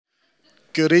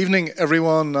Good evening,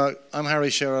 everyone. I'm Harry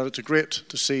Sherrod. It's great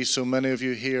to see so many of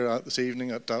you here this evening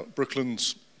at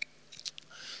Brooklands.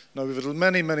 Now, we've had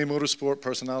many motorsport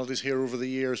personalities here over the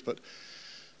years, but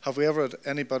have we ever had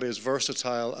anybody as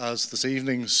versatile as this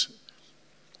evening's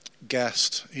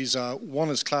guest? He's won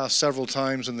his class several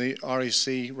times in the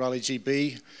REC Rally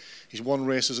GB. He's won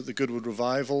races at the Goodwood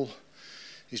Revival.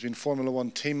 He's been Formula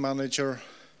One team manager,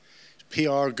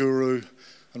 PR guru,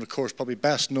 and of course probably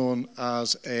best known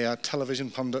as a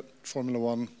television pundit, Formula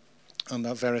One, and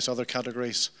various other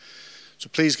categories. So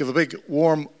please give a big,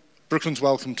 warm Brooklands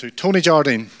welcome to Tony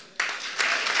Jardine.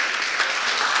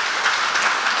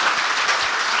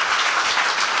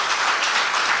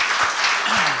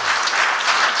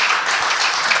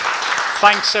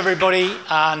 Thanks, everybody,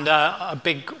 and a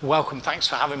big welcome. Thanks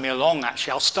for having me along,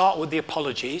 actually. I'll start with the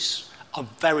apologies. I'm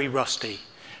very rusty.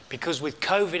 Because with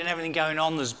COVID and everything going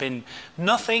on, there's been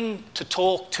nothing to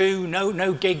talk to,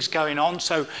 no gigs going on.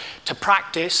 So to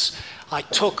practice, I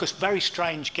took a very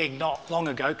strange gig not long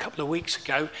ago, a couple of weeks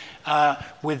ago,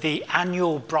 with the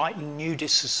annual Brighton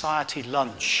Nudist Society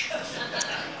lunch.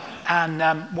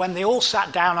 And when they all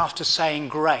sat down after saying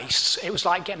grace, it was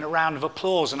like getting a round of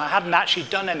applause, and I hadn't actually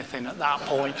done anything at that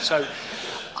point. So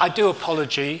I do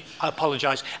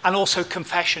apologise. And also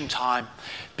confession time,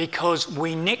 because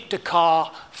we nicked a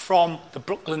car from the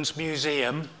Brooklands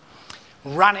Museum,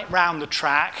 ran it round the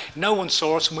track, no one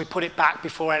saw us, and we put it back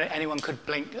before anyone could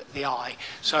blink the eye.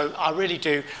 So I really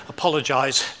do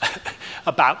apologise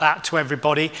about that to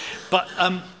everybody. But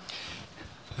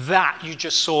you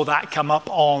just saw that come up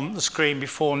on the screen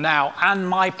before now. And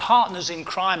my partners in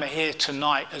crime are here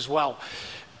tonight as well.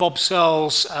 Bob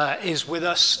Searles is with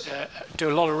us, do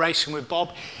a lot of racing with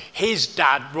Bob. His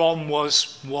dad, Ron,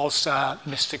 was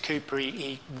Mr. Cooper.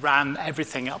 He ran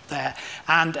everything up there.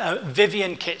 And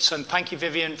Vivian Kitson, thank you,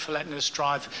 Vivian, for letting us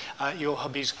drive your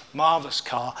hubby's marvellous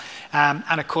car.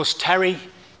 And of course, Terry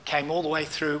came all the way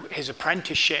through his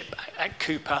apprenticeship at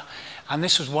Cooper. And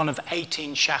this was one of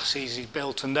 18 chassis he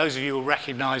built. And those of you will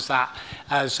recognise that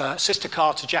as a sister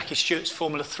car to Jackie Stewart's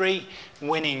Formula 3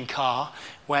 winning car,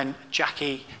 when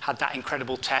Jackie had that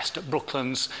incredible test at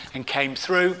Brooklands and came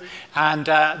through. And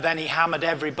then he hammered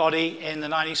everybody in the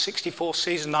 1964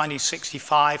 season,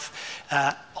 1965.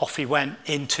 Off he went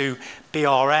into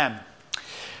BRM.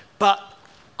 But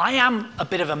I am a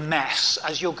bit of a mess,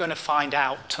 as you're going to find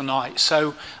out tonight.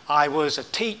 So I was a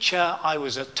teacher, I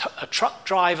was a truck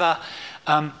driver,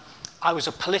 I was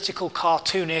a political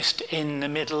cartoonist in the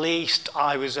Middle East.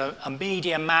 I was a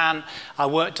media man. I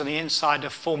worked on the inside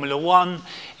of Formula One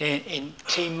in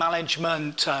team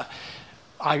management.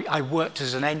 I worked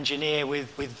as an engineer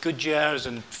with Goodyears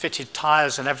and fitted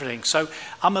tyres and everything. So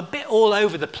I'm a bit all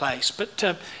over the place. But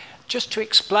just to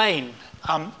explain,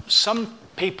 some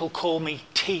people call me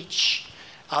Teach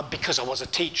because I was a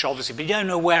teacher, obviously, but you don't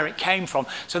know where it came from.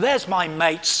 So there's my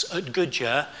mates at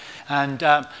Goodyear, and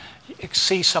you can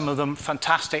see some of them,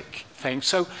 fantastic things.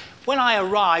 So when I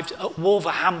arrived at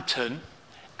Wolverhampton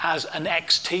as an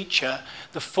ex-teacher,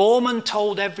 the foreman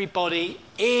told everybody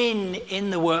in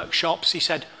the workshops, he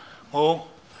said, "Oh,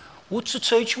 what's the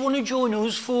teacher want to join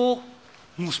us for?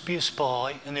 Must be a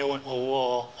spy." And they all went,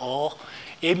 "Oh,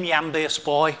 him can be a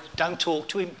spy, don't talk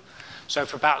to him." So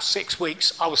for about 6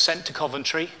 weeks, I was sent to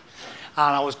Coventry,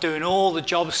 and I was doing all the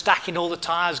jobs, stacking all the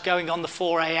tyres, going on the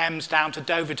 4 a.m.s down to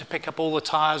Dover to pick up all the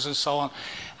tyres and so on.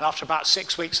 And after about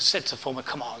 6 weeks, I said to the foreman,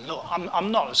 "Come on, look, I'm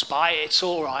not a spy, it's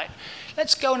all right.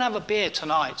 Let's go and have a beer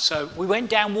tonight." So we went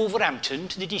down Wolverhampton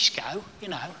to the disco,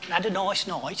 and had a nice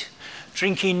night,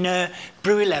 drinking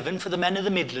Brew 11 for the men of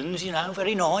the Midlands,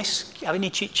 very nice, having a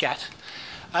chit-chat.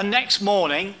 And next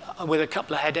morning, with a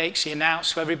couple of headaches, he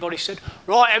announced to everybody, said,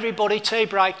 "Right, everybody, tea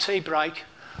break, tea break.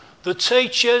 The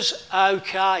teacher's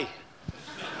okay.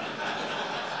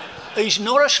 He's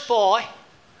not a spy,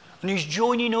 and he's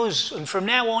joining us. And from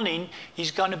now on in,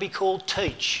 he's going to be called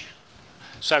Teach."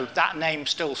 So that name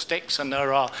still sticks, and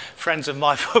there are friends of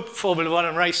my Formula One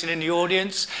and racing in the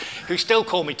audience who still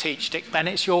call me Teach. Dick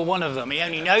Bennett's, you're one of them. He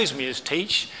only knows me as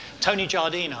Teach. Tony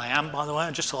Jardine I am, by the way.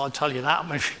 I just thought I'd tell you that,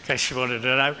 in case you wanted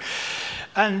to know.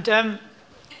 And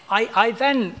I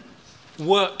then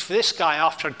worked for this guy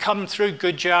after I'd come through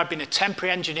Goodyear. I'd been a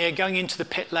temporary engineer, going into the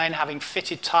pit lane, having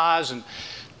fitted tyres and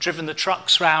driven the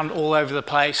trucks around all over the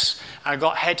place. And I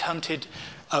got headhunted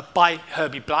by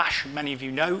Herbie Blash, many of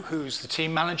you know, who's the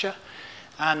team manager.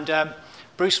 And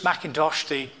Bruce McIntosh,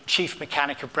 the chief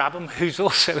mechanic of Brabham, who's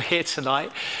also here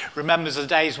tonight, remembers the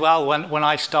days well when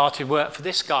I started work for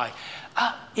this guy.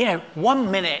 1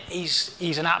 minute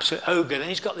he's an absolute ogre, and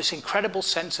he's got this incredible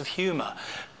sense of humour.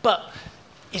 But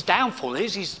his downfall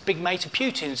is he's a big mate of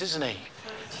Putin's, isn't he?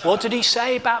 What did he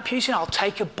say about Putin? I'll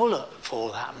take a bullet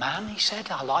for that man, he said.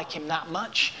 I like him that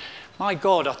much. My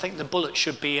God, I think the bullet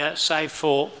should be saved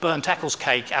for burnt Eccles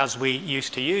cake as we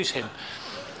used to use him.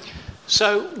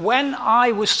 So when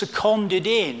I was seconded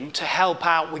in to help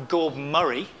out with Gordon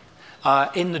Murray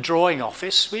in the drawing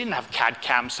office, we didn't have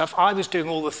CAD-CAM stuff. I was doing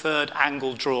all the third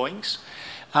angle drawings.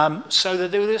 So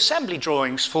that there were assembly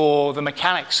drawings for the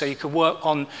mechanics, so you could work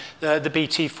on the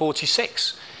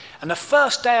BT-46. And the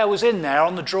first day I was in there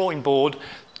on the drawing board,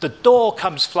 the door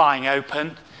comes flying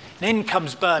open, and in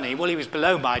comes Bernie. Well, he was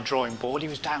below my drawing board. He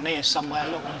was down here somewhere,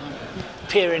 looking,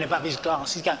 peering above his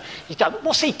glass. He's going,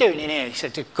 what's he doing in here? He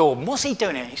said to Gordon, what's he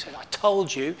doing in here? He said, I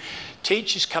told you,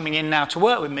 teacher's coming in now to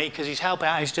work with me because he's helping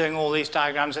out, he's doing all these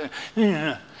diagrams.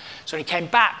 So he came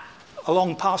back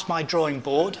along past my drawing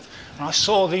board, and I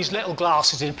saw these little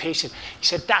glasses in pieces. He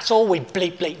said, that's all we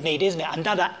bleep need, isn't it?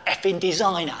 Another effing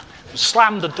designer. And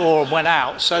slammed the door and went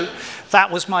out. So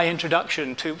that was my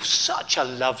introduction to such a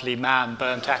lovely man,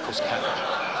 Bernd Ecclescamp.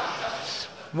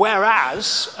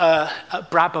 Whereas at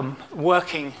Brabham,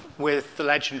 working with the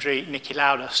legendary Niki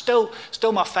Lauda,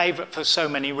 still my favourite for so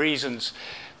many reasons.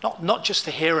 Not just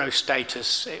the hero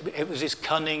status, it was his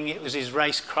cunning, it was his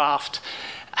racecraft.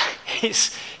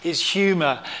 His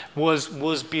humour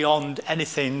was beyond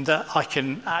anything that I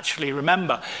can actually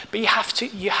remember. But you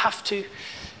have to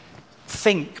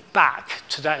think back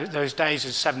to those days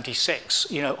of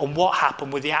 76, and what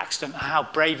happened with the accident and how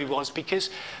brave he was, because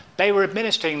they were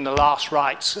administering the last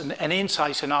rites, and inside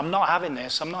he said, I'm not having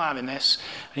this. And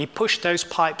he pushed those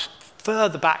pipes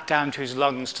further back down to his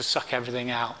lungs to suck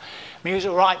everything out. I mean, it was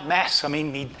a right mess. I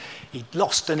mean, he'd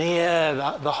lost an ear,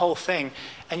 the whole thing.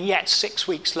 And yet, 6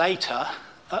 weeks later,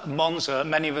 at Monza,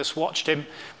 many of us watched him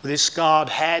with his scarred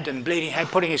head and bleeding head,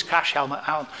 putting his crash helmet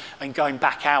out and going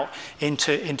back out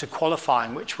into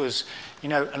qualifying, which was,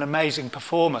 an amazing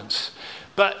performance.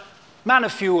 But man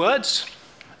of few words.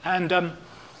 And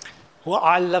what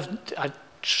I loved, I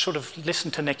sort of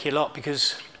listened to Niki a lot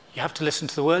because you have to listen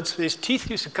to the words. His teeth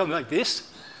used to come like this.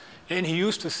 And he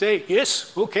used to say,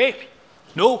 yes, okay.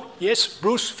 No, yes,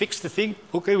 Bruce, fix the thing.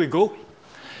 Okay, we go.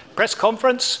 Press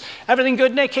conference. Everything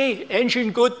good, Niki?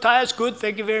 Engine good, tyres good.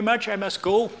 Thank you very much. I must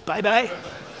go. Bye-bye.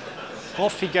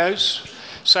 Off he goes.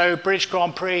 So British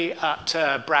Grand Prix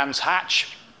at Brands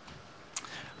Hatch.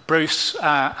 Bruce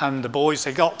and the boys,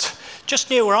 they got just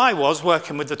near where I was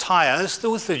working with the tyres. There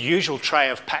was the usual tray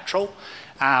of petrol,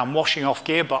 washing off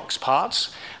gearbox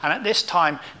parts. And at this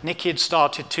time, Niki had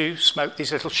started to smoke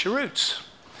these little cheroots.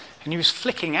 And he was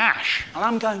flicking ash. And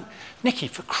I'm going, Niki,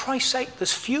 for Christ's sake,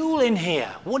 there's fuel in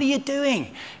here. What are you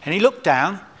doing? And he looked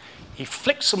down, he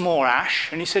flicked some more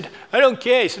ash, and he said, I don't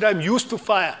care. He said, I'm used to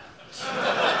fire.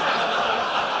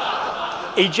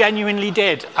 He genuinely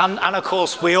did. And of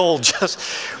course, we all just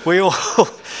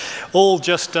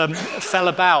fell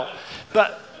about.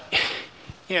 But,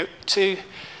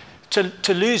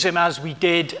 to lose him as we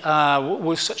did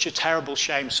was such a terrible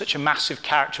shame, such a massive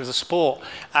character of the sport.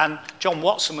 And John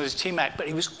Watson was his teammate, but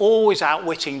he was always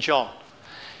outwitting John.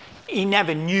 He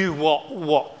never knew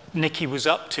what Niki was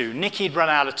up to. Niki had run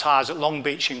out of tyres at Long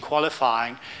Beach in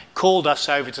qualifying, called us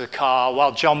over to the car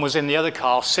while John was in the other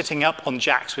car, sitting up on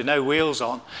jacks with no wheels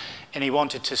on, and he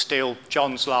wanted to steal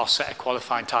John's last set of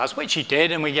qualifying tyres, which he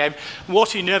did, and we gave him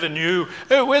what he never knew.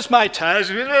 Oh, where's my tyres?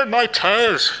 Where's my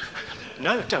tyres?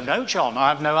 No, don't know, John. I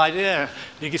have no idea.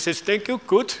 Niki says, thank you,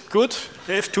 good.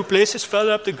 I have 2 places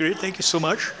further up the grid. Thank you so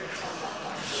much.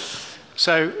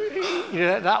 So,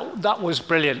 that was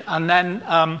brilliant. And then,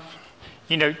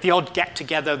 the odd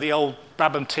get-together, the old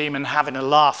Brabham team, and having a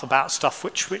laugh about stuff,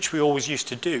 which we always used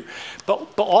to do.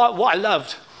 But what I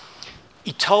loved,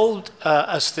 he told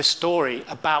us this story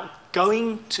about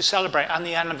going to celebrate on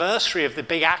the anniversary of the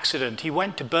big accident. He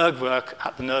went to Bergwerk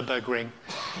at the Nürburgring,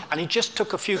 and he just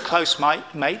took a few close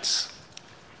mates,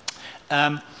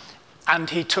 and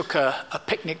he took a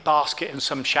picnic basket and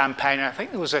some champagne. I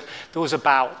think there was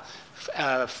about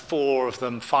 4 of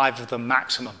them, 5 of them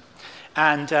maximum.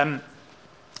 And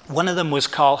one of them was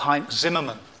Karl-Heinz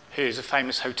Zimmermann, who's a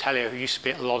famous hotelier who used to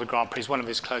be at a lot of Grand Prix, one of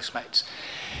his close mates.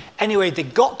 Anyway, they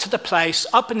got to the place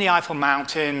up in the Eifel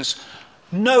Mountains,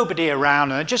 nobody around,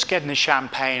 and they're just getting the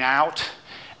champagne out.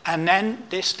 And then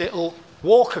this little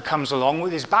walker comes along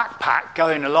with his backpack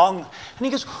going along, and he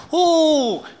goes,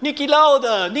 oh, Niki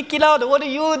Lauda, what are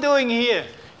you doing here?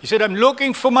 He said, I'm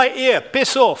looking for my ear,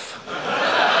 piss off.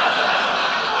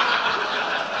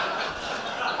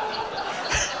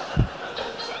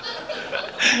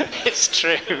 It's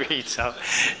true, he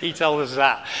told us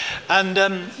that. And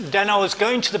then I was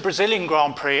going to the Brazilian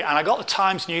Grand Prix, and I got the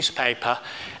Times newspaper,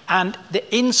 And the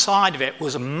inside of it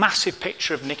was a massive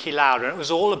picture of Niki Lauda. And it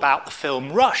was all about the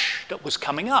film Rush that was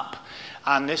coming up.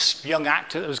 And this young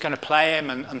actor that was going to play him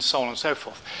and so on and so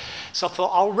forth. So I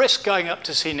thought, I'll risk going up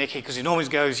to see Niki, because he always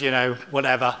goes, you know,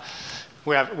 whatever.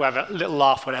 We have a little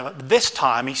laugh, whatever. But this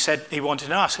time he said he wanted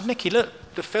to know. I said, Niki, look,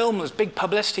 the film was big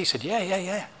publicity. He said,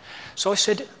 yeah. So I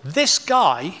said, this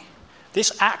guy,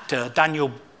 this actor,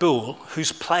 Daniel Bull,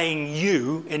 who's playing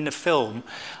you in the film,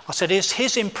 I said, is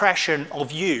his impression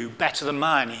of you better than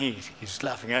mine? He's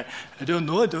laughing at, I don't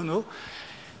know. He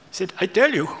said, I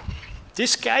tell you,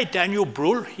 this guy, Daniel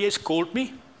Bull, he has called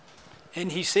me,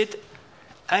 and he said,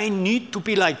 I need to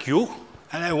be like you,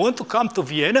 and I want to come to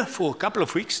Vienna for a couple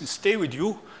of weeks and stay with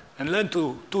you and learn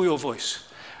to do your voice.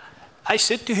 I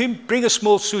said to him, bring a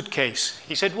small suitcase.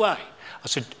 He said, why? I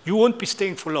said, you won't be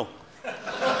staying for long.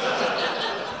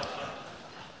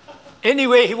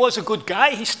 Anyway, he was a good guy.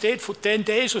 He stayed for 10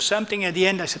 days or something. At the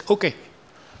end, I said, okay,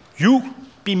 you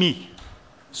be me.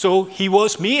 So he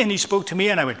was me, and he spoke to me,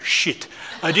 and I went, shit.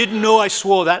 I didn't know I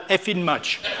swore that effing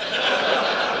much.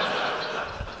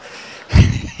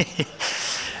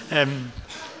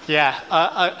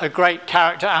 A great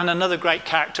character, and another great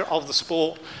character of the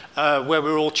sport, where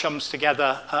we were all chums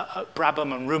together at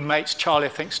Brabham and roommates. Charlie, I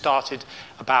think, started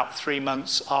about 3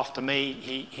 months after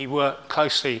me. He worked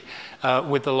closely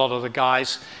with a lot of the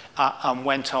guys and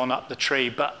went on up the tree.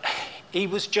 But he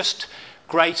was just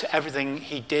great at everything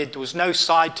he did. There was no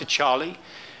side to Charlie,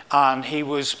 and he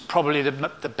was probably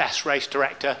the best race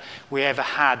director we ever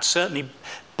had. Certainly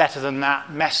better than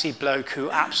that messy bloke who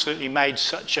absolutely made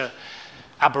such a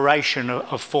aberration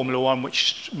of Formula One,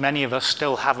 which many of us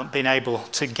still haven't been able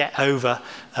to get over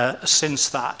since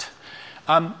that.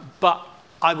 But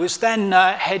I was then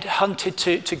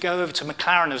headhunted to go over to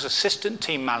McLaren as assistant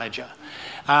team manager,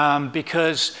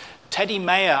 because Teddy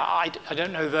Mayer, I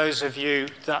don't know those of you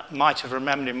that might have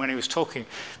remembered him when he was talking.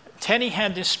 Teddy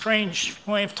had this strange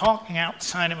way of talking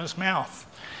outside of his mouth.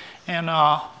 And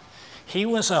he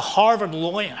was a Harvard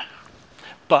lawyer,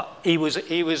 but he was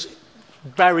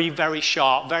very, very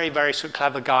sharp, very, very sort of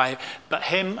clever guy. But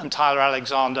him and Tyler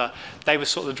Alexander, they were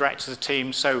sort of the directors of the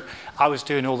team, so I was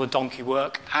doing all the donkey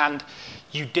work. And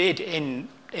you did, in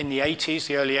the 80s,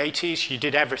 the early 80s, you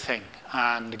did everything.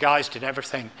 And the guys did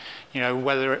everything, you know,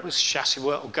 whether it was chassis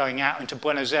work or going out into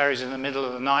Buenos Aires in the middle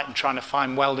of the night and trying to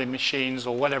find welding machines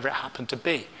or whatever it happened to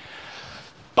be.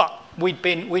 But we'd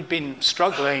been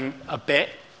struggling a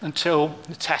bit until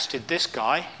we tested this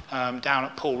guy down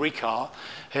at Paul Ricard,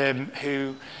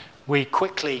 who we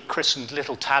quickly christened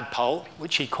Little Tadpole,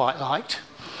 which he quite liked.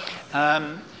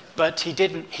 But he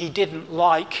didn't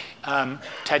like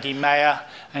Teddy Mayer,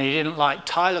 and he didn't like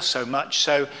Tyler so much,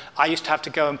 so I used to have to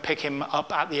go and pick him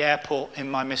up at the airport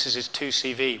in my missus's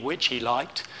 2CV, which he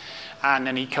liked, and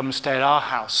then he'd come and stay at our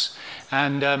house.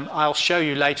 And I'll show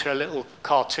you later a little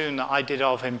cartoon that I did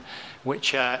of him,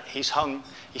 which he's hung.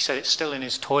 He said it's still in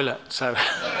his toilet, so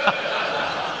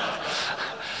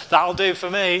that'll do for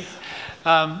me.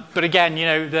 But again, you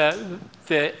know,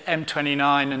 the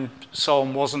M29 and so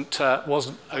on wasn't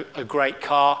a great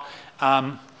car.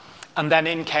 And then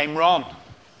in came Ron.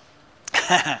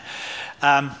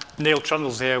 Neil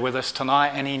Trundle's here with us tonight,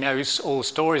 and he knows all the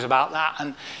stories about that.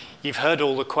 And you've heard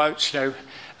all the quotes, you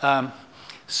know,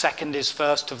 second is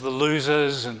first of the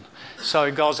losers, and so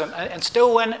it goes. And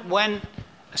still, when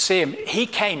I see him, he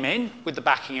came in with the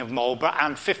backing of Marlboro,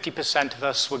 and 50% of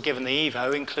us were given the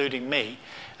Evo, including me.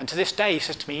 And to this day, he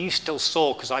says to me, "You still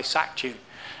sore because I sacked you?"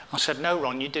 I said, "No,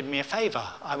 Ron, you did me a favour.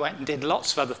 I went and did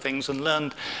lots of other things and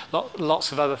learned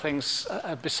lots of other things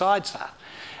besides that."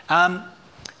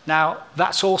 Now,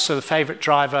 that's also the favourite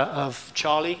driver of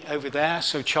Charlie over there.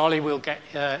 So Charlie will get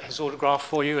his autograph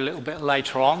for you a little bit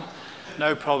later on.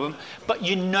 No problem. But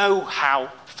you know how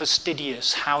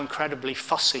fastidious, how incredibly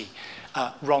fussy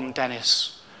Ron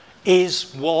Dennis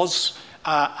was.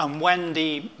 And when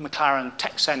the McLaren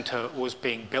Tech Centre was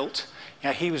being built, you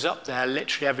know, he was up there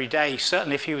literally every day.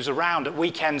 Certainly if he was around at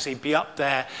weekends, he'd be up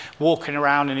there walking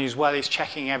around in his wellies,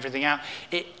 checking everything out.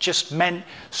 It just meant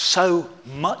so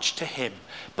much to him.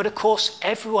 But of course,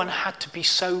 everyone had to be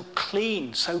so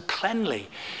clean, so cleanly.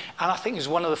 And I think it was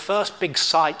one of the first big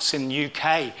sites in the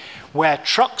UK where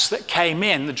trucks that came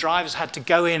in, the drivers had to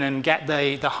go in and get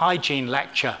the hygiene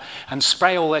lecture and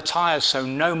spray all their tyres so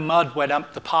no mud went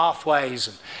up the pathways.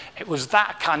 And it was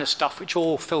that kind of stuff which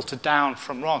all filtered down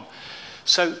from Ron.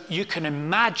 So you can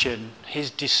imagine his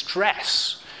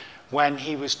distress when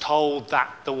he was told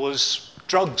that there was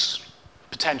drugs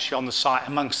potentially on the site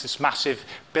amongst this massive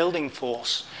building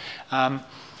force.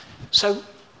 So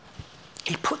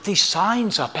he put these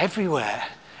signs up everywhere,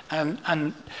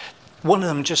 and one of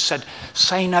them just said,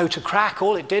 say no to crack.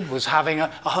 All it did was having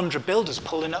 100 builders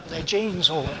pulling up their jeans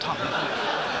all the time.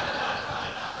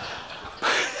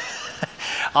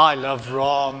 I love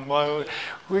Ron. Well,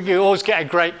 we always get a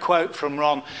great quote from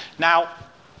Ron. Now,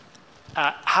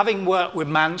 having worked with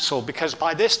Mansell, because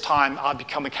by this time I'd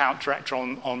become account director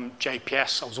on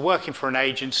JPS, I was working for an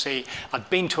agency, I'd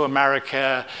been to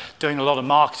America doing a lot of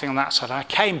marketing on that side. I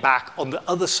came back on the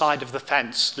other side of the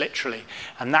fence, literally,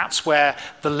 and that's where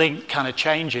the link kind of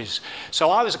changes. So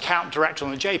I was account director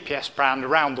on the JPS brand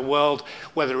around the world,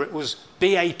 whether it was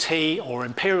BAT or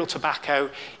Imperial Tobacco,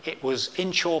 it was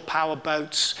inshore power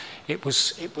boats, it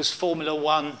was Formula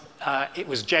One, it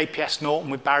was JPS Norton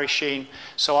with Barry Sheen.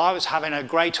 So I was having a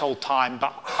great old time,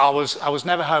 but I was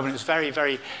never home, and it was very,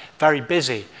 very, very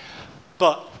busy.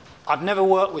 But I've never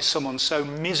worked with someone so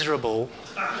miserable.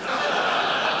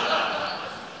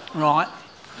 Right.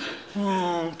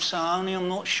 Oh, Tony, I'm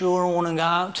not sure I want to go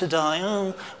out today.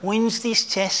 Oh, when's this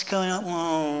test going up?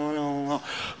 Oh, no.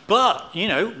 But, you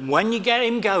know, when you get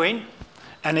him going,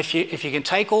 and if you can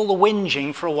take all the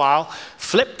whinging for a while,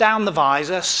 flip down the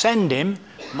visor, send him,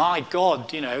 my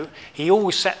God, you know, he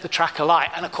always set the track alight.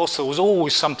 And, of course, there was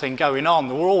always something going on.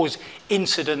 There were always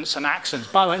incidents and accidents.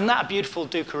 By the way, isn't that a beautiful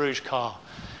Duke Rouge car?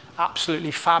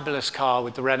 Absolutely fabulous car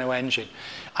with the Renault engine.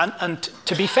 And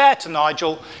to be fair to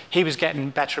Nigel, he was getting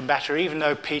better and better, even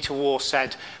though Peter War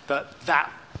said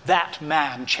that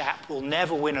man, chap, will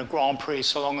never win a Grand Prix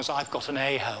so long as I've got an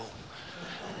a-hole.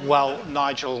 Well,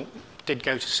 Nigel did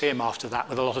go to see him after that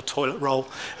with a lot of toilet roll,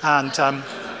 and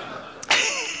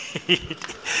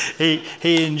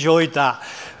he enjoyed that.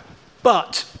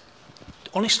 But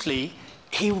honestly,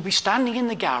 he would be standing in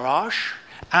the garage,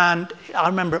 and I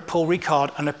remember at Paul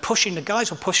Ricard, and the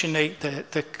guys were pushing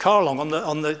the car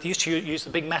along they used to use the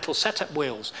big metal setup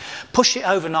wheels, pushed it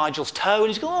over Nigel's toe, and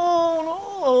he's going,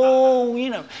 oh, you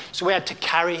know. So we had to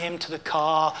carry him to the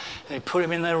car, and they put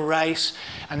him in the race,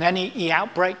 and then he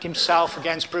outbraked himself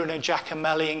against Bruno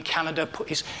Giacomelli in Canada,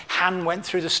 his hand went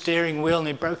through the steering wheel, and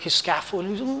he broke his scaffold,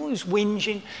 and he was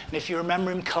whinging, and if you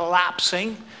remember him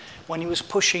collapsing when he was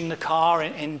pushing the car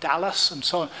in Dallas, and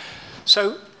so on.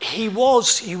 So he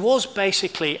was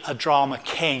basically a drama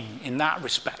king in that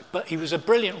respect, but he was a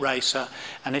brilliant racer,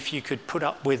 and if you could put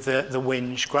up with the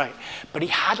whinge, great. But he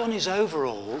had on his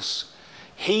overalls,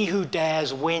 "He who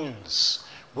dares wins."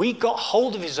 We got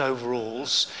hold of his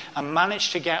overalls and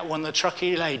managed to get one of the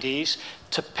truckee ladies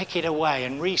to pick it away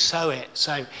and re-sew it.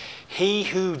 So, "He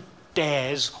who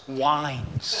dares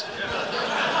wins."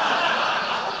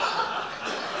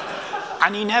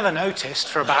 And he never noticed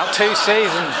for about 2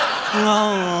 seasons.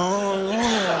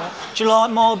 Do you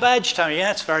like my badge, Tony? Yeah,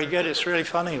 it's very good. It's really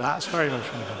funny. That's very, very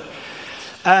funny.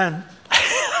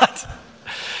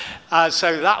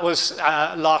 So that was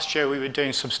last year. We were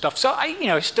doing some stuff. So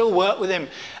I still work with him.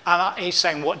 And he's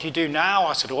saying, "What do you do now?"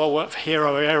 I said, "Oh, I work for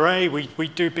Hero Array. We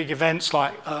do big events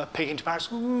like Peking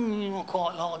Tobacco." I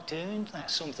quite like doing that,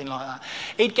 something like that.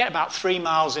 He'd get about 3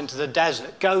 miles into the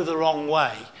desert, go the wrong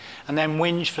way, and then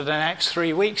whinge for the next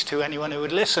 3 weeks to anyone who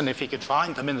would listen if he could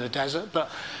find them in the desert. But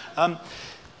I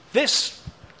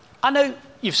know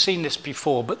you've seen this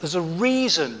before, but there's a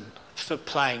reason for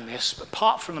playing this,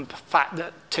 apart from the fact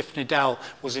that Tiffany Dell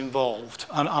was involved,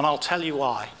 and I'll tell you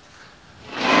why.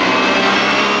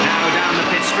 Now down the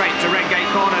pit straight to Redgate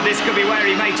corner. This could be where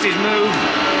he makes his move.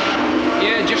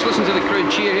 Yeah, just listen to the crowd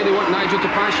cheer here. They want Nigel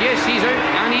to pass. Yes, he's out,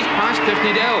 and he's passed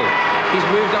Tiffany Dell. He's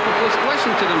moved up a place.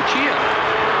 Listen to them cheer.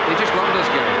 They just love this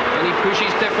guy. And he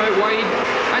pushes Tiff out wide,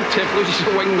 and Tiff loses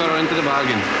a wing mirror into the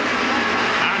bargain.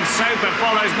 And Soper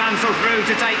follows Mansell through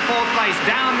to take 4th place.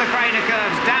 Down the Craner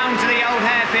curves, down to the old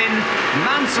hairpin.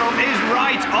 Mansell is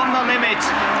right on the limit.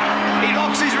 He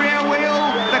locks his rear wheel.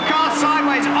 The car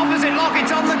sideways, opposite lock.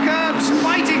 It's on the curbs,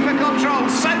 fighting for control.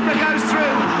 Soper goes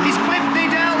through. He's clipped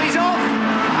Needell. He's off.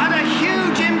 And a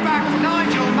huge impact.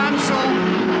 Nigel Mansell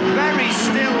very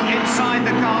still inside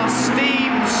the car.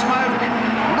 Steam, smoke.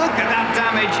 Look at that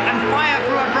damage. And fire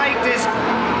through a brake disc.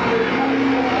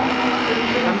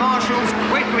 The marshals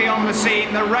quickly on the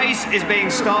scene. The race is being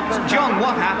stopped. John,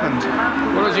 what happened?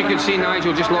 Well, as you can see,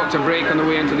 Nigel just locked a brake on the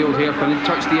way into the old hairpin and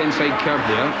touched the inside curb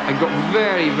there and got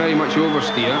very, very much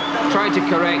oversteer. Tried to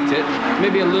correct it,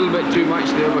 maybe a little bit too much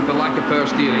there with the lack of power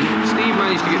steering. Steve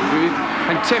managed to get through,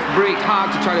 and Tiff braked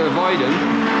hard to try to avoid him,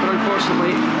 but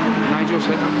unfortunately, Nigel's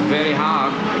hit very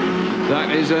hard.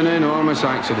 That is an enormous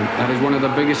accident. That is one of the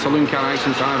biggest saloon car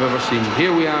accidents I've ever seen.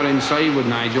 Here we are inside with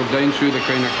Nigel, down through the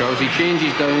Craner curves. He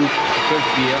changes down to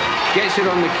 5th gear, gets it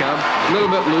on the curb, a little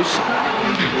bit loose.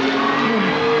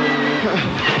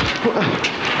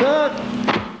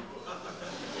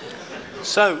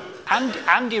 So,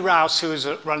 Andy Rouse, who was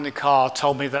running the car,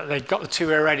 told me that they'd got the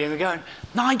two-way radio and they're going,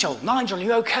 Nigel,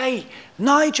 you okay?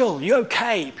 Nigel, you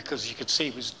okay? Because you could see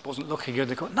he wasn't looking good.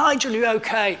 They go, Nigel, you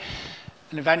okay?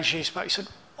 And eventually he spoke. He said,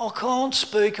 I can't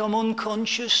speak, I'm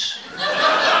unconscious.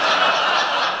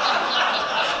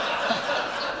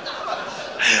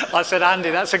 I said, Andy,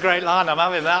 that's a great line. I'm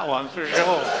having that one for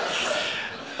sure.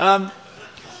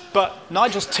 But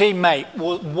Nigel's teammate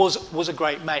was a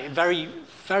great mate, very,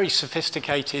 very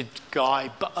sophisticated guy,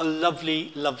 but a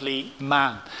lovely, lovely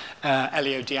man,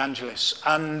 Elio De Angelis.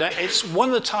 And it's one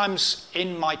of the times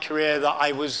in my career that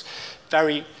I was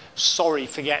very sorry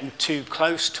for getting too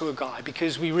close to a guy,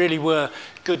 because we really were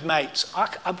good mates. I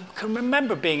can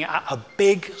remember being at a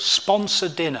big sponsor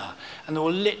dinner, and there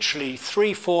were literally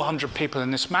 300-400 people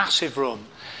in this massive room.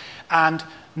 And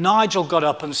Nigel got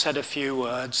up and said a few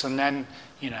words, and then,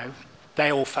 you know,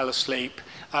 they all fell asleep.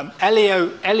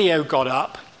 Elio got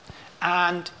up,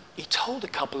 and he told a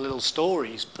couple of little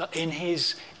stories, but in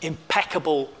his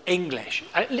impeccable English.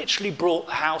 It literally brought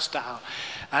the house down.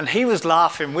 And he was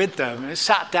laughing with them, and he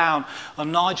sat down,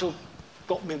 and Nigel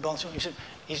got me by the he said,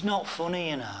 he's not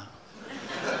funny, you know.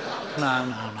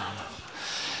 No.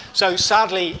 So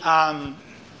sadly,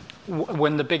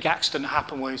 when the big accident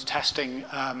happened where he was testing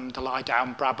the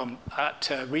lie-down Brabham at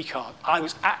Ricard, I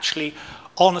was actually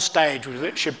on a stage with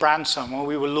Richard Branson when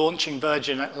we were launching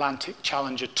Virgin Atlantic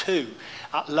Challenger 2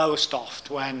 at Lowestoft,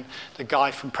 when the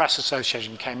guy from Press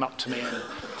Association came up to me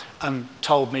and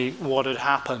told me what had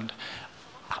happened.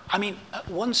 I mean, at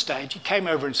one stage, he came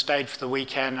over and stayed for the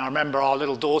weekend. I remember our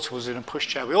little daughter was in a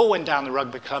pushchair. We all went down the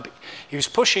rugby club. He was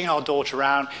pushing our daughter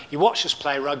around. He watched us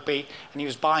play rugby, and he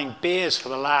was buying beers for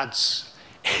the lads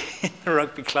in the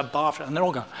rugby club bar. And they're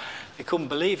all going, they couldn't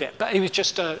believe it. But he was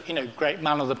just a great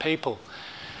man of the people.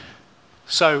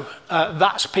 So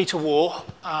that's Peter Waugh.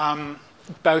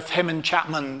 Both him and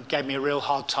Chapman gave me a real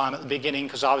hard time at the beginning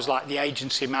because I was like the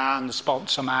agency man, the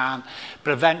sponsor man,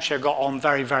 but eventually I got on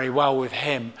very, very well with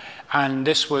him. And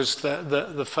this was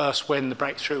the first win, the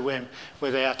breakthrough win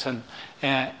with Ayrton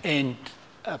in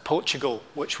Portugal,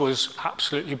 which was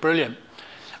absolutely brilliant.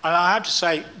 And I have to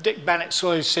say, Dick Bennett,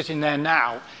 so he's sitting there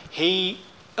now, he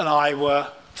and I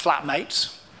were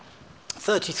flatmates.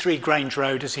 33 Grange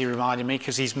Road, as he reminded me,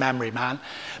 because he's memory man.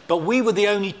 But we were the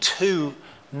only two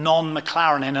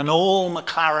non-McLaren in an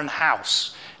all-McLaren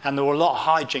house, and there were a lot of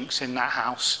hijinks in that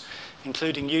house,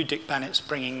 including you, Dick Bennett's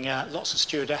bringing lots of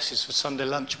stewardesses for Sunday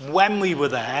lunch when we were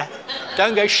there.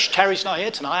 Don't go, shh, Terry's not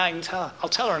here tonight, I can tell her. I'll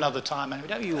tell her another time, anyway,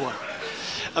 don't you worry.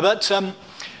 But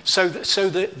so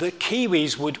the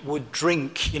Kiwis would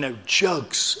drink,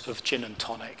 jugs of gin and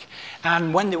tonic.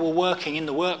 And when they were working in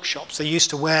the workshops, they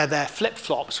used to wear their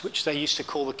flip-flops, which they used to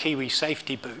call the Kiwi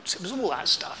safety boots. It was all that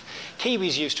stuff.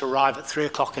 Kiwis used to arrive at 3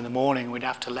 o'clock in the morning. We'd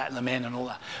have to let them in and all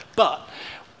that. But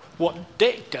what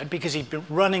Dick did, because he'd been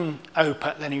running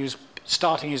Opel, then he was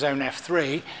starting his own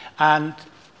F3, and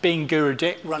being Guru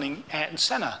Dick, running Ayrton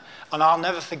Senna. And I'll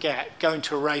never forget going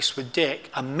to a race with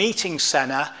Dick and meeting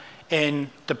Senna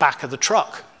in the back of the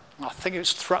truck. I think it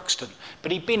was Thruxton,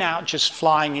 but he'd been out just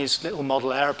flying his little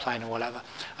model aeroplane or whatever.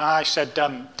 And I said,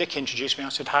 Dick introduced me. I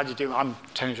said, how do you do? I'm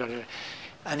Tony Johnny.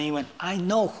 And he went, I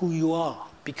know who you are,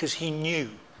 because he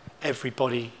knew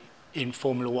everybody in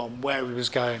Formula One, where he was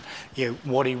going,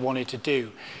 what he wanted to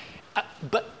do.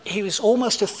 But he was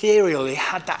almost ethereal. He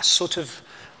had that sort of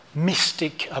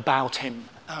mystic about him.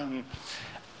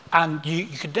 And you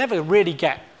could never really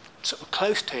get sort of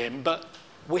close to him, but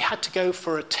we had to go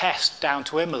for a test down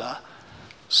to Imola,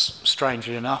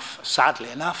 strangely enough, sadly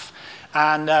enough,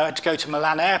 and had to go to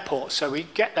Milan Airport. So we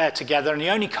get there together, and the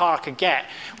only car I could get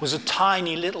was a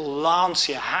tiny little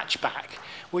Lancia hatchback,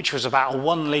 which was about a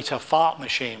 1-litre fart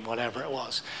machine, whatever it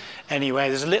was. Anyway,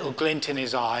 there's a little glint in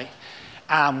his eye,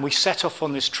 and we set off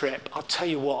on this trip. I'll tell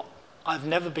you what, I've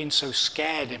never been so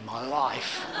scared in my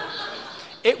life.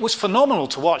 It was phenomenal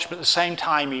to watch, but at the same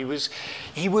time, if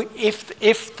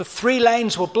the 3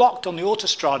 lanes were blocked on the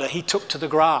autostrada, he took to the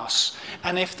grass.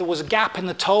 And if there was a gap in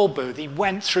the toll booth, he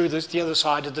went through the other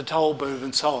side of the toll booth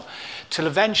and so on. Till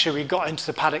eventually we got into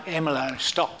the paddock Imola and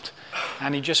stopped.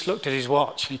 And he just looked at his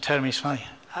watch and he turned to me smiling,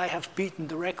 I have beaten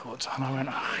the records. And I went,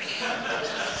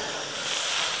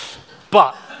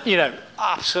 But,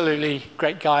 absolutely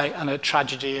great guy and a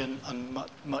tragedy and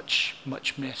much,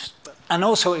 much missed. And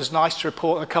also it was nice to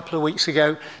report a couple of weeks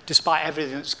ago, despite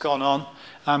everything that's gone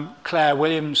on, Claire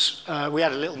Williams, we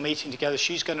had a little meeting together.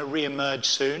 She's going to re-emerge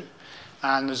soon.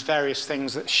 And there's various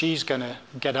things that she's going to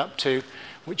get up to,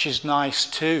 which is nice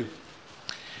too.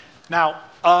 Now,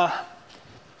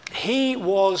 he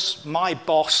was my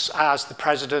boss as the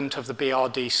president of the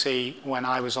BRDC when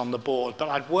I was on the board, but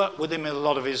I'd worked with him in a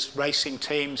lot of his racing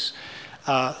teams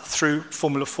through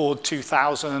Formula Ford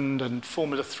 2000 and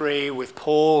Formula 3 with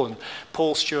Paul and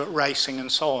Paul Stewart Racing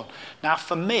and so on. Now,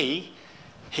 for me,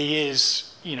 he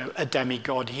is, you know, a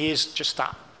demigod. He is just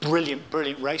that brilliant,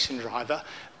 brilliant racing driver.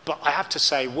 But I have to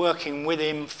say, working with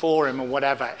him, for him, or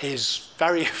whatever, is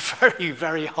very, very,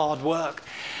 very hard work.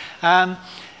 And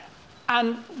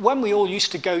when we all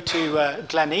used to go to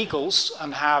Glen Eagles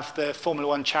and have the Formula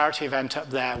One charity event up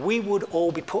there, we would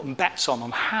all be putting bets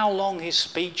on how long his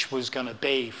speech was going to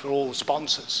be for all the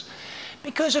sponsors.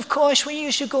 Because, of course, we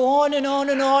used to go on and on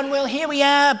and on. Well, here we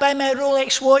are, by my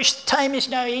Rolex watch. The time is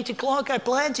now 8 o'clock. I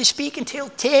plan to speak until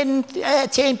 10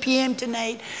 p.m.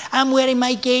 tonight. I'm wearing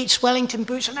my Gates Wellington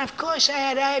boots. And, of course,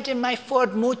 I arrived in my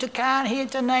Ford motor car here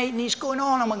tonight. And he's going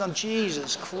on. I'm going,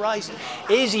 Jesus Christ.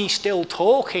 Is he still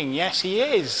talking? Yes, he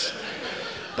is.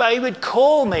 But he would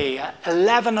call me at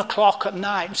 11 o'clock at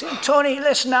night and say, Tony,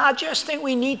 listen, I just think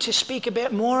we need to speak a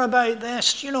bit more about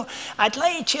this. You know, I'd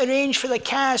like you to arrange for the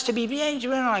cars to be arranged.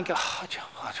 And I go,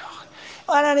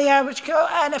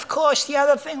 and of course, the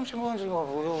other thing was going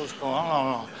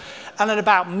on. And at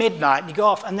about midnight, he'd go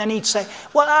off, and then he'd say,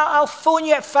 well, I'll phone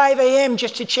you at 5 a.m.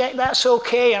 just to check that's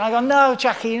okay. And I go, no,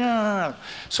 Jackie, no.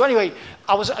 So anyway,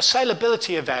 I was at a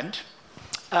saleability event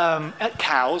at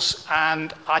Cowes,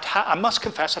 and I must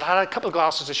confess I'd had a couple of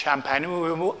glasses of champagne, and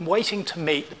we were waiting to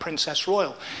meet the Princess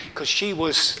Royal because she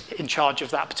was in charge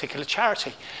of that particular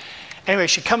charity. Anyway,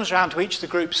 she comes around to each of the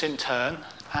groups in turn,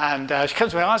 and she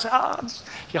comes to me and I said,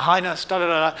 Your Highness,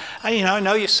 da-da-da. And, you know, I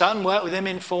know your son, worked with him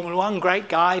in Formula One, great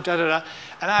guy, da-da-da.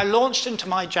 And I launched into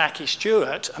my Jackie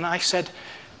Stewart, and I said,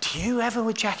 do you ever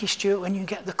with Jackie Stewart when you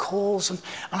get the calls? And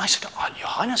I said, Your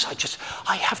Highness,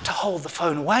 I have to hold the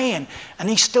phone away, and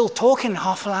he's still talking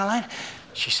half an hour later.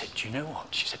 She said, do you know what?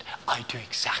 She said, I do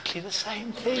exactly the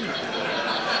same thing.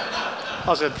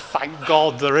 I said, thank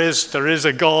God there is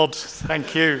a God.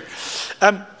 Thank you.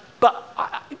 But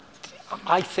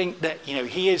I think that, you know,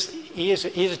 he is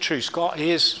a true Scot.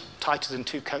 He is tighter than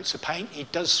two coats of paint. He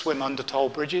does swim under toll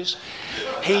bridges.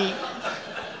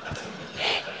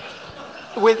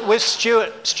 With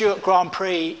Stewart Grand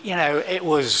Prix, you know, it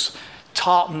was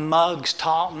tartan mugs,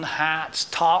 tartan hats,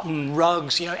 tartan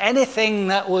rugs, you know, anything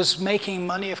that was making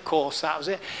money, of course, that was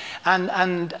it.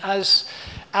 And as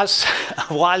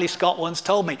Wiley Scott once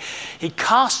told me, he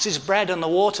casts his bread on the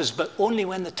waters, but only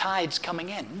when the tide's coming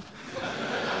in.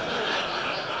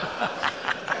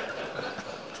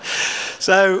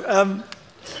 So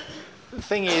the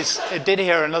thing is, I did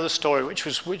hear another story which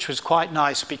was quite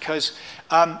nice, because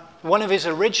one of his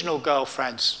original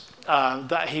girlfriends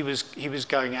that he was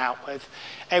going out with,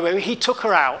 anyway, he took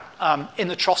her out in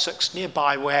the Trossachs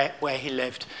nearby where he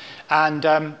lived,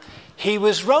 and he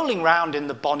was rolling around in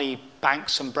the bonny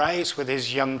banks and braes with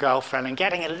his young girlfriend and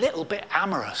getting a little bit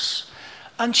amorous.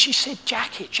 And she said,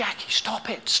 Jackie, stop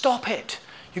it.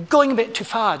 You're going a bit too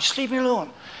far. Just leave me alone.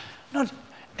 No.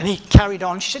 And he carried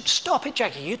on. She said, stop it,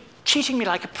 Jackie. You're treating me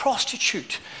like a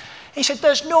prostitute. He said,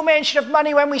 there's no mention of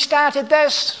money when we started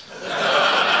this.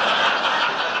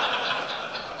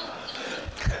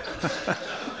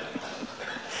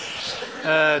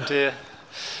 Oh, dear.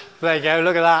 There you go.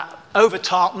 Look at that.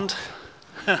 Over-tartaned.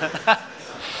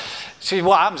 See,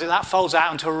 what happens is that folds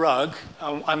out into a rug,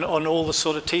 and all the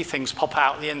sort of tea things pop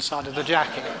out the inside of the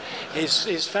jacket.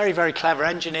 It's very, very clever,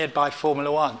 engineered by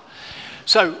Formula One.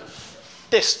 So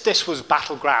this was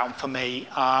battleground for me,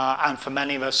 and for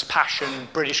many of us. Passion,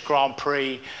 British Grand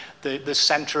Prix, the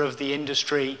centre of the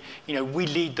industry. You know, we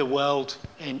lead the world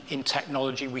in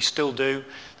technology. We still do.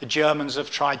 The Germans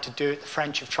have tried to do it. The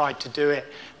French have tried to do it.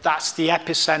 That's the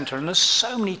epicenter. And there's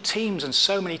so many teams and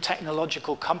so many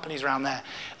technological companies around there,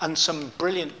 and some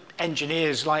brilliant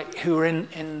engineers like who are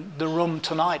in the room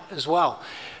tonight as well,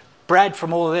 bred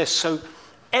from all of this. So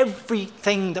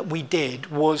everything that we did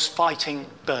was fighting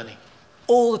Bernie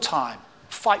all the time.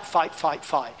 Fight.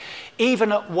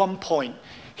 Even at one point,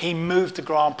 he moved the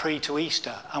Grand Prix to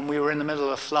Easter, and we were in the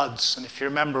middle of floods. And if you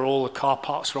remember, all the car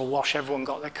parks were awash. Everyone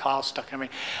got their cars stuck in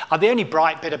everything. The only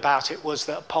bright bit about it was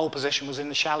that pole position was in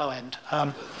the shallow end.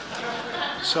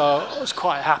 So I was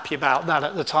quite happy about that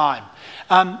at the time.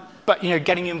 But, you know,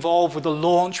 getting involved with the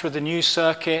launch, with the new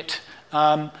circuit,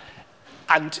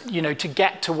 and, you know, to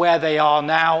get to where they are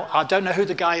now. I don't know who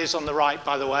the guy is on the right,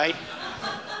 by the way.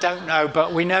 Don't know,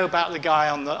 but we know about the guy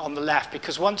on the left,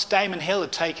 because once Damon Hill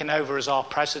had taken over as our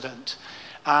president,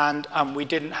 and we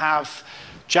didn't have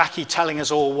Jackie telling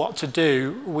us all what to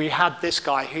do, we had this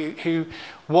guy who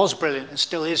was brilliant and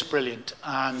still is brilliant,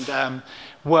 and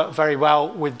worked very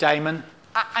well with Damon.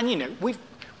 And you know,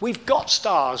 we've got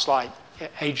stars like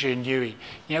Adrian Newey.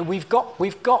 You know, we've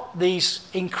got these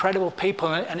incredible people,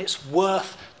 and it's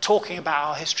worth talking about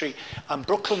our history. And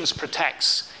Brooklands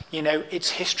protects, you know,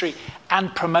 its history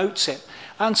and promotes it.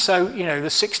 And so, you know, the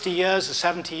 60 years, the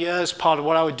 70 years, part of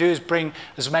what I would do is bring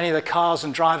as many of the cars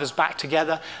and drivers back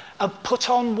together and put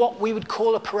on what we would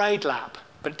call a parade lap.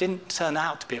 But it didn't turn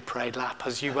out to be a parade lap,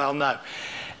 as you well know.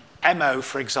 Emo,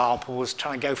 for example, was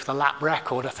trying to go for the lap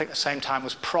record. I think at the same time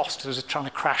was Prost, who was trying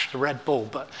to crash the Red Bull.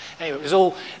 But anyway,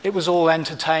 it was all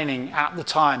entertaining at the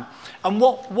time. And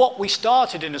what we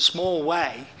started in a small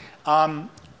way,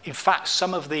 in fact,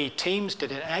 some of the teams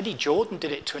did it, and Eddie Jordan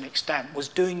did it to an extent, was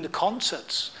doing the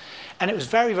concerts. And it was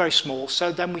very, very small.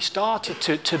 So then we started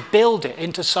to build it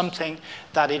into something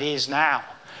that it is now.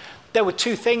 There were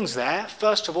two things there.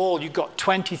 First of all, you've got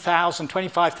 20,000,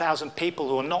 25,000 people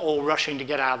who are not all rushing to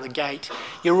get out of the gate.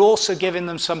 You're also giving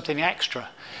them something extra.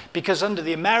 Because under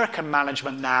the American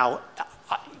management now,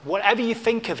 whatever you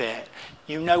think of it,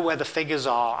 you know where the figures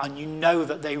are, and you know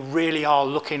that they really are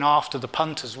looking after the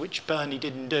punters, which Bernie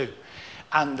didn't do.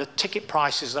 And the ticket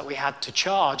prices that we had to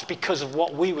charge because of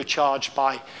what we were charged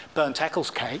by Bernd Eccles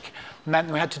cake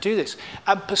meant we had to do this.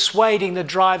 And persuading the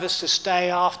drivers to stay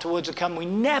afterwards and come. We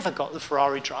never got the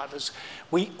Ferrari drivers.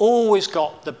 We always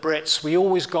got the Brits. We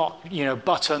always got, you know,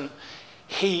 Button.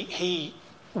 He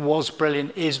was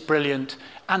brilliant, is brilliant.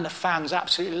 And the fans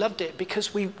absolutely loved it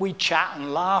because we chat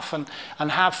and laugh and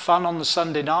have fun on the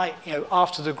Sunday night, you know,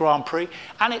 after the Grand Prix.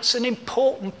 And it's an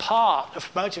important part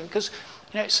of promoting because,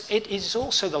 you know, it is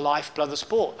also the lifeblood of the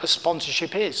sport, as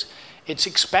sponsorship is. It's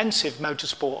expensive,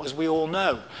 motorsport, as we all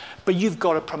know. But you've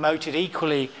got to promote it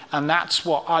equally, and that's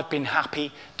what I've been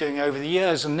happy doing over the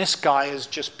years. And this guy has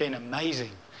just been amazing,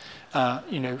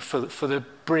 you know, for the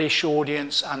British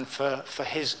audience and for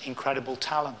his incredible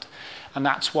talent. And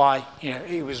that's why, you know,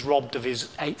 he was robbed of his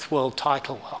 8th world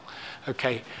title. Well,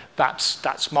 okay,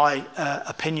 that's my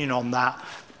opinion on that.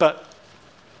 But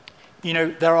you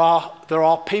know, there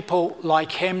are people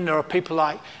like him. There are people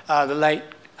like the late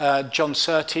John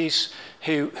Surtees,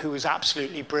 who was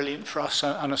absolutely brilliant for us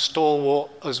and a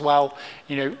stalwart as well,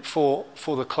 you know, for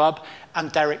the club.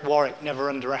 And Derek Warwick, never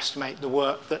underestimate the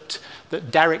work that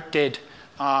Derek did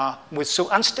and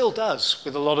still does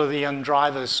with a lot of the young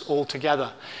drivers all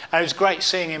together. And it was great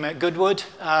seeing him at Goodwood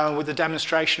with the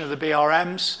demonstration of the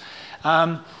BRMs.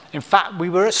 In fact, we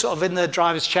were sort of in the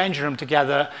drivers' changing room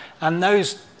together, and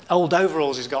those old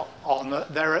overalls he's got on,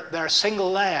 they're a single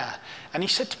layer. And he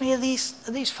said to me, are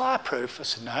these fireproof? I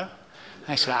said, no. And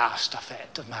he said, stuff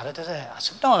it, doesn't matter, does it? I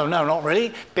said, no, not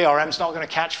really. BRM's not going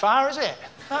to catch fire, is it?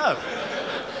 No.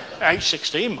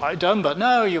 H16 might have done, but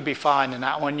no, you'll be fine in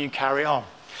that one, you carry on.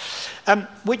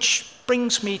 Which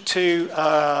brings me to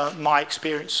my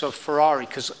experience of Ferrari,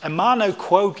 because Emano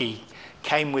Quoghi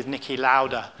came with Niki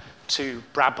Lauda to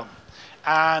Brabham.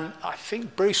 And I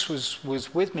think Bruce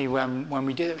was with me when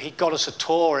we did it. He got us a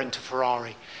tour into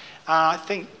Ferrari. I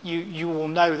think you will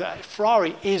know that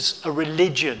Ferrari is a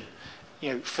religion,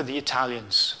 you know, for the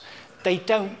Italians. They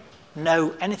don't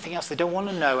know anything else. They don't want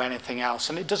to know anything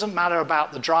else. And it doesn't matter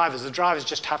about the drivers. The drivers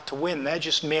just have to win. They're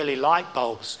just merely light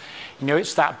bulbs. You know,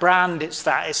 it's that brand. It's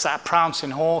that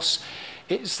prancing horse.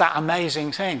 It's that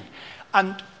amazing thing.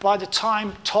 And by the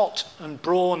time Todt and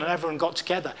Brawn and everyone got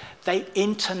together, they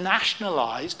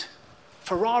internationalized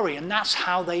Ferrari, and that's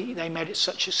how they made it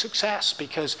such a success,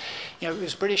 because, you know, it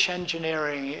was British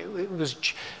engineering, it was,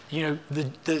 you know,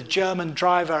 the German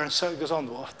driver, and so it goes on.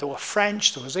 There were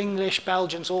French, there was English,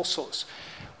 Belgians, all sorts.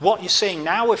 What you're seeing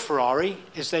now with Ferrari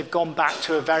is they've gone back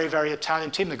to a very, very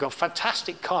Italian team. They've got a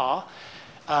fantastic car.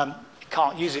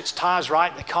 Can't use its tyres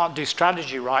right, they can't do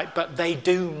strategy right, but they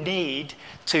do need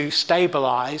to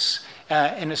stabilise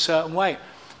in a certain way.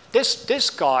 This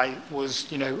guy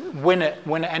was, you know, win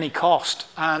at any cost,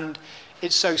 and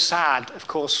it's so sad, of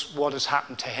course, what has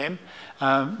happened to him.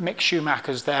 Mick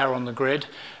Schumacher's there on the grid,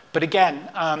 but again,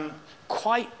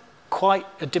 quite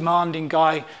a demanding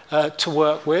guy to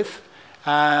work with,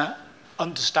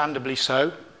 understandably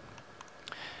so.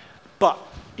 But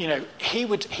you know, he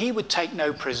would take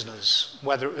no prisoners,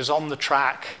 whether it was on the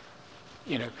track,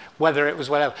 you know, whether it was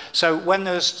whatever. So when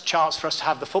there was a chance for us to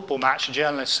have the football match, the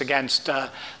journalists against the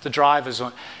drivers,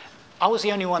 I was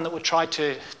the only one that would try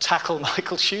to tackle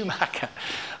Michael Schumacher.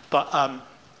 But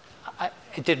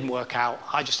it didn't work out.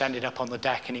 I just ended up on the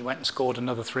deck and he went and scored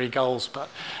another 3 goals. But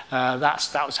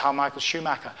that was how Michael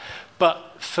Schumacher.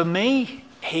 But for me,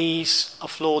 he's a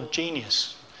flawed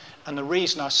genius. And the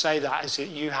reason I say that is that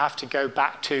you have to go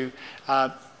back to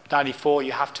 94.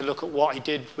 You have to look at what he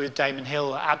did with Damon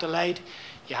Hill at Adelaide.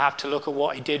 You have to look at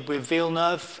what he did with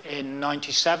Villeneuve in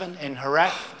 97 in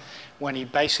Jerez, when he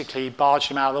basically barged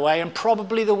him out of the way. And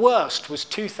probably the worst was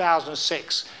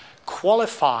 2006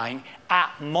 qualifying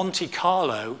at Monte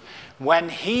Carlo, when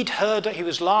he'd heard that he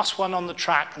was last one on the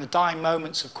track in the dying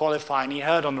moments of qualifying. He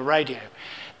heard on the radio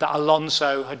that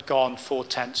Alonso had gone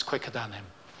 4/10 quicker than him.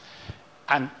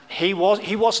 And he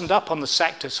wasn't up on the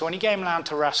sector, so when he came around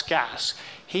to Rasgas,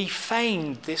 he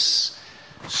feigned this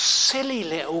silly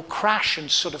little crash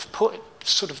and sort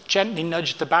of gently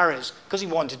nudged the barriers because he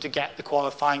wanted to get the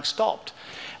qualifying stopped.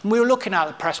 And we were looking out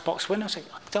the press box window saying,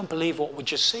 I don't believe what we're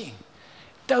just seeing.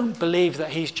 Don't believe that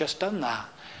he's just done that.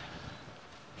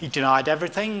 He denied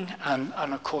everything, and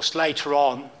of course later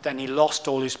on, then he lost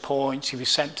all his points, he was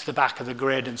sent to the back of the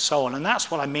grid and so on. And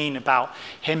that's what I mean about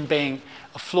him being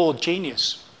a flawed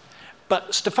genius.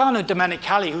 But Stefano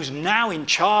Domenicali, who's now in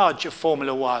charge of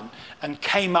Formula One and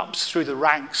came up through the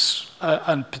ranks,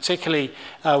 and particularly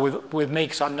with me,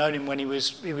 because I've known him when he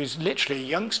was literally a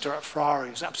youngster at Ferrari.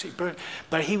 He was absolutely brilliant.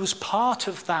 But he was part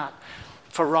of that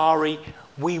Ferrari,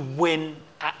 we win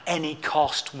at any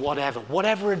cost,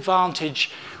 whatever advantage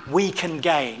we can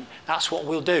gain, that's what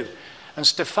we'll do. And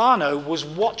Stefano was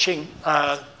watching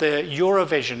the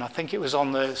Eurovision, I think it was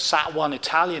on the Sat1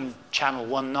 Italian channel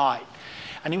one night,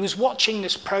 and he was watching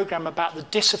this program about the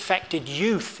disaffected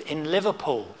youth in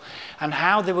Liverpool and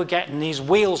how they were getting these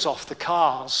wheels off the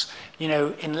cars, you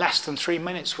know, in less than 3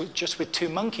 minutes, just with 2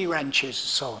 monkey wrenches and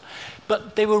so on.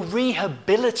 But they were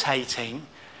rehabilitating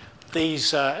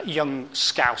these young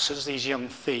scousers, these young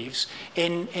thieves,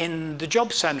 in the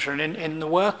job centre and in the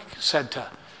work centre.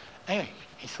 Anyway,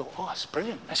 he thought, oh, that's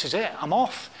brilliant, this is it, I'm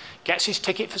off. Gets his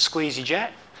ticket for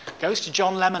SqueezyJet, goes to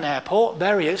John Lemon Airport,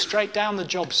 there he is, straight down the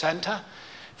job centre,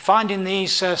 finding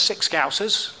these 6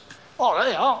 scousers. Oh,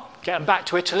 there they are, get them back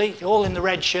to Italy, all in the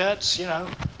red shirts, you know.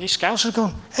 These scousers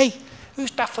going, hey,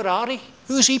 who's that Ferrari?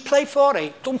 Who's he play for,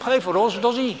 eh? Don't play for us,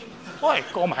 does he? Why,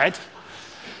 go on ahead.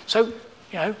 So,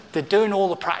 you know, they're doing all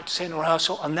the practicing and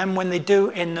rehearsal, and then when they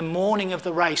do in the morning of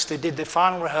the race, they did the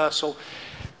final rehearsal,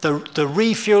 the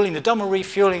refueling, the double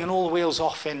refueling, and all the wheels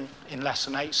off in less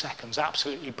than 8 seconds.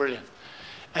 Absolutely brilliant.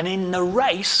 And in the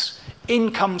race,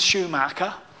 in comes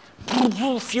Schumacher,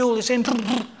 fuel is in,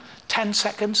 10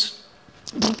 seconds,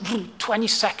 20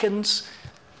 seconds,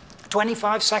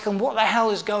 25 seconds, what the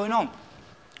hell is going on?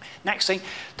 Next thing,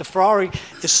 the Ferrari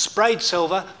is sprayed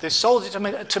silver. They sold it to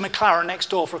McLaren next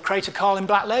door for a crate of Carlin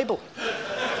Black Label.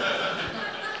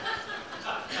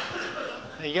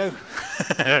 There you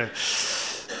go.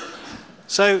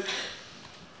 So,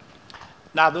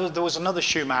 now there was another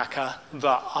Schumacher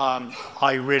that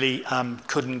I really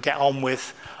couldn't get on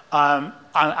with.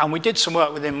 And we did some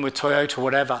work with him with Toyota,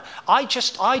 whatever. I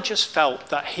just felt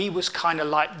that he was kind of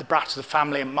like the brat of the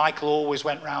family, and Michael always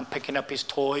went around picking up his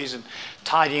toys and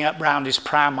tidying up round his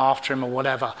pram after him or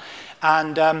whatever.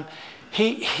 And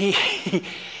he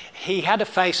had a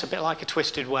face a bit like a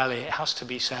twisted welly, it has to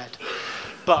be said.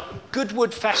 But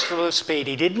Goodwood Festival of Speed,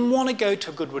 he didn't want to go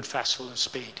to Goodwood Festival of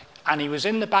Speed. And he was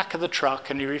in the back of the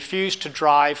truck and he refused to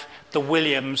drive the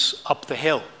Williams up the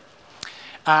hill.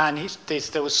 And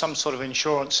there was some sort of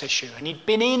insurance issue. And he'd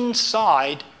been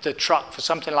inside the truck for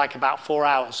something like about 4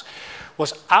 hours.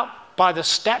 Was up by the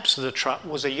steps of the truck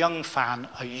was a young fan,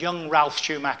 a young Ralf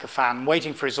Schumacher fan,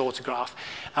 waiting for his autograph.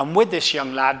 And with this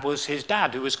young lad was his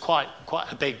dad, who was quite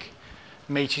a big,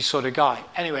 meaty sort of guy.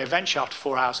 Anyway, eventually after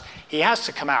 4 hours, he has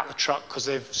to come out of the truck because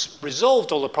they've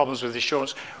resolved all the problems with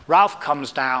insurance. Ralph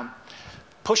comes down,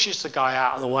 pushes the guy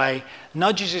out of the way,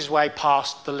 nudges his way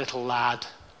past the little lad.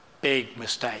 Big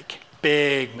mistake,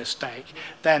 big mistake.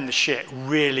 Then the shit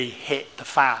really hit the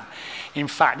fan. In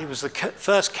fact, it was the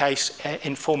first case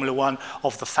in Formula One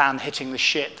of the fan hitting the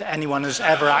shit that anyone has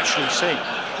ever actually seen.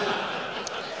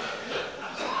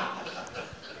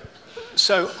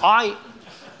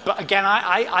 But again,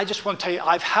 I just want to tell you,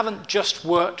 I haven't just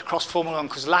worked across Formula One,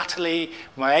 because latterly,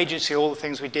 my agency, all the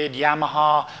things we did,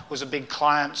 Yamaha was a big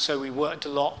client, so we worked a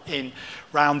lot in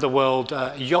round the world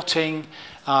yachting.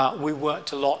 We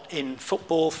worked a lot in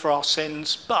football for our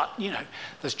sins, but, you know,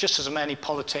 there's just as many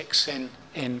politics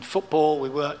in football. We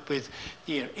worked with,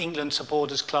 you know, England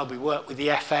Supporters Club. We worked with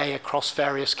the FA across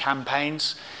various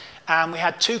campaigns. And we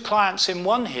had 2 clients in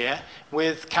one here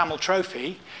with Camel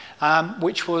Trophy,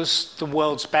 which was the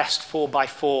world's best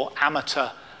 4x4 amateur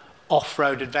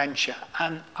off-road adventure.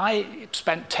 And I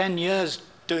spent 10 years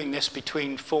doing this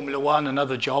between Formula One and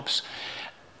other jobs.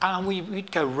 And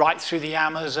we'd go right through the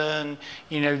Amazon,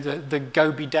 you know, the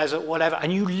Gobi Desert, whatever.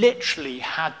 And you literally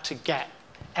had to get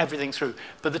everything through.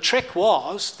 But the trick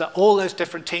was that all those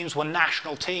different teams were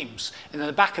national teams. And in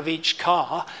the back of each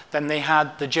car, then they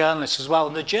had the journalists as well.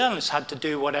 And the journalists had to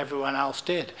do what everyone else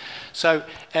did. So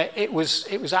it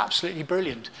was absolutely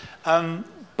brilliant.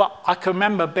 But I can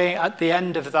remember being at the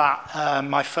end of that,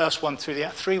 my first one through the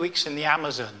 3 weeks in the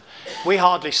Amazon. We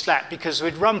hardly slept because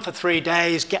we'd run for 3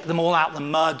 days, get them all out of the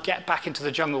mud, get back into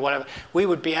the jungle, whatever. We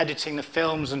would be editing the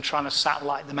films and trying to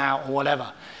satellite them out or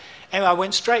whatever. Anyway, I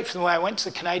went straight from there. I went to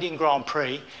the Canadian Grand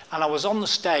Prix, and I was on the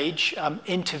stage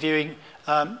interviewing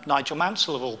Nigel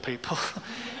Mansell, of all people.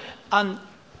 And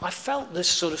I felt this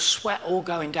sort of sweat all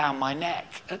going down my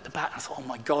neck at the back. I thought, oh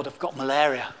my God, I've got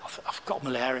malaria. I've got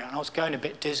malaria. And I was going a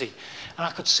bit dizzy. And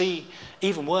I could see,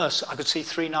 even worse, I could see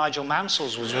 3 Nigel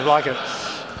Mansells, which was like a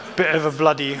bit of a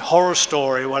bloody horror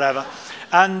story or whatever.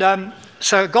 And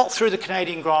so I got through the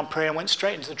Canadian Grand Prix and went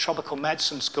straight into the tropical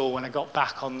medicine school when I got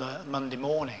back on the Monday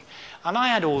morning. And I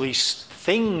had all these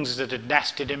things that had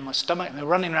nested in my stomach, and they were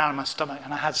running around in my stomach,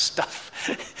 and I had stuff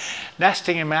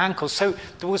nesting in my ankles. So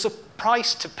there was a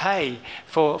price to pay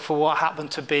for what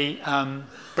happened to be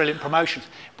brilliant promotions.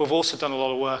 We've also done a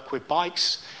lot of work with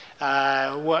bikes.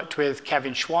 Worked with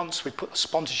Kevin Schwantz. We put the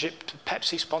sponsorship,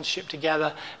 Pepsi sponsorship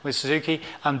together with Suzuki,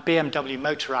 and BMW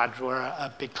Motorrad were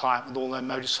a big client with all their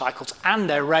motorcycles and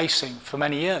their racing for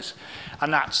many years.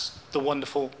 And that's the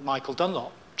wonderful Michael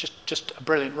Dunlop, just a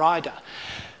brilliant rider.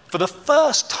 For the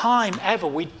first time ever,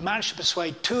 we managed to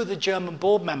persuade 2 of the German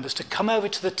board members to come over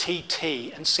to the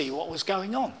TT and see what was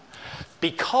going on,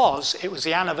 because it was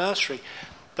the anniversary.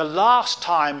 The last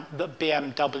time that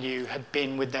BMW had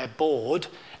been with their board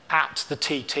at the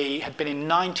TT had been in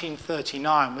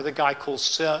 1939 with a guy called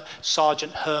Sir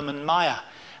Sergeant Hermann Meyer.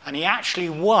 And he actually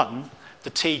won the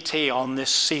TT on this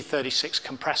C36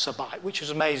 compressor bike, which was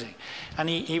amazing. And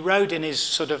he rode in his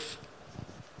sort of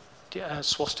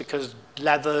swastikas,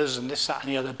 leathers, and this, that,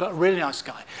 and the other, but a really nice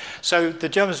guy. So the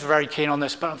Germans were very keen on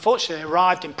this, but unfortunately they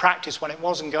arrived in practice when it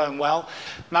wasn't going well.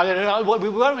 Now, we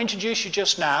won't introduce you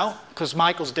just now, because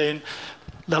Michael's doing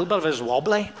a little bit of his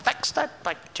wobbly. Fix that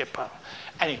like chipper.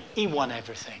 Anyway, he won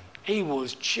everything. He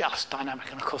was just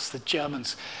dynamic. And of course, the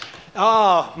Germans,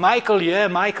 oh, Michael, yeah,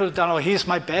 Michael Dunlop, he's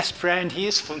my best friend. He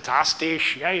is fantastic.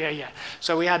 Yeah.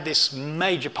 So we had this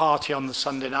major party on the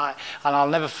Sunday night, and I'll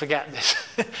never forget this.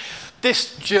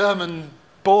 This German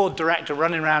board director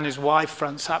running around his wife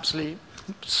fronts, absolutely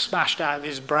smashed out of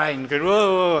his brain, going,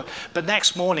 whoa. But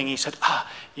next morning he said,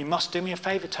 you must do me a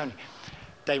favor, Tony.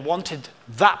 They wanted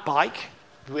that bike.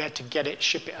 We had to get it,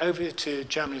 ship it over to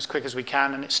Germany as quick as we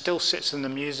can, and it still sits in the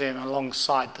museum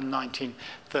alongside the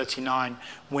 1939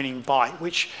 winning bike,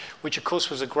 which of course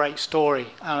was a great story,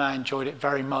 and I enjoyed it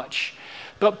very much.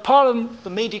 But part of the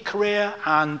media career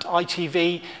and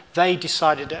ITV, they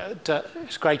decided that it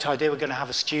was a great idea, we're going to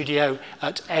have a studio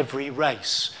at every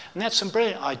race. And they had some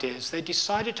brilliant ideas. They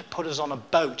decided to put us on a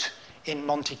boat in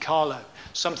Monte Carlo,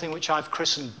 something which I've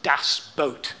christened Das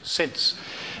Boat since.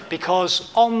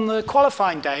 Because on the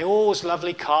qualifying day, all was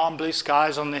lovely, calm, blue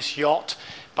skies on this yacht,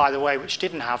 by the way, which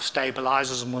didn't have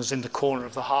stabilizers and was in the corner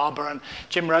of the harbor. And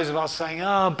Jim Rosenthal was saying,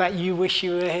 oh, I bet you wish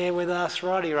you were here with us,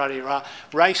 rah-de-rah-de-rah.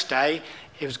 Race day,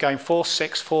 it was going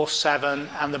 4.6, 4.7,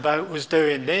 and the boat was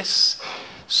doing this.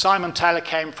 Simon Taylor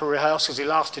came for rehearsals. He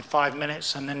lasted 5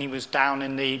 minutes, and then he was down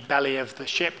in the belly of the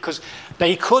ship because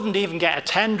they couldn't even get a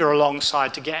tender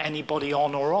alongside to get anybody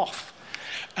on or off.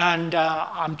 And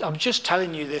I'm just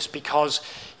telling you this because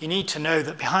you need to know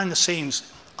that behind the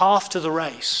scenes, after the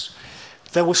race,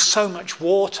 there was so much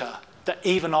water that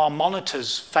even our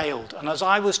monitors failed. And as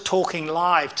I was talking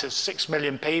live to 6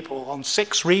 million people on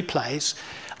 6 replays,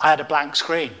 I had a blank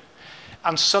screen.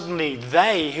 And suddenly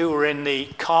they, who were in the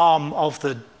calm of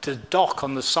the dock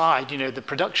on the side, you know, the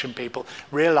production people,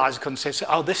 realized, couldn't say,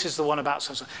 oh, this is the one about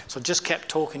so. So just kept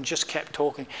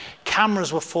talking.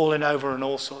 Cameras were falling over and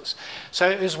all sorts. So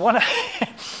it was one of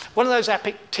those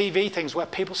epic TV things where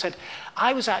people said,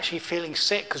 I was actually feeling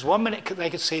sick because 1 minute they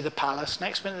could see the palace,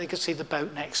 next minute they could see the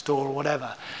boat next door or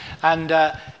whatever. And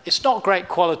it's not great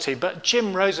quality, but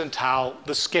Jim Rosenthal,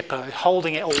 the skipper,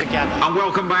 holding it all together. And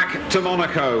welcome back to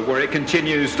Monaco, where it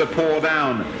continues to pour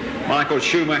down. Michael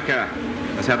Schumacher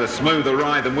has had a smoother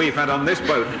ride than we've had on this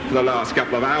boat for the last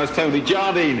couple of hours. Tony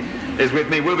Jardine is with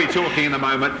me. We'll be talking in a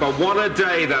moment. But what a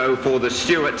day, though, for the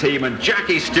Stewart team, and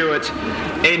Jackie Stewart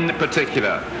in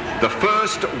particular. The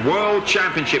first World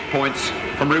Championship points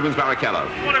from Rubens Barrichello.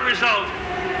 What a result.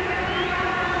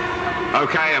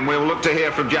 Okay, and we'll look to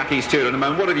hear from Jackie Stewart in a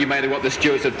moment. What have you made of what the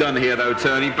Stewarts have done here, though,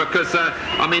 Tony? Because,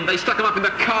 I mean, they stuck him up in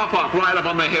the car park right up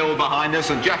on the hill behind us,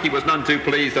 and Jackie was none too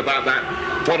pleased about that.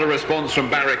 What a response from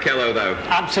Barrichello, though.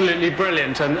 Absolutely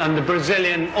brilliant, and the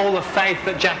Brazilian, all the faith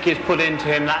that Jackie has put into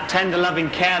him, that tender, loving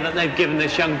care that they've given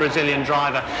this young Brazilian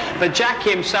driver. But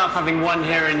Jackie himself, having won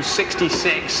here in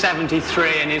 66,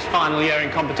 73 in his final year in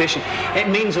competition, it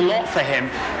means a lot for him,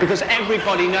 because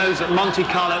everybody knows that Monte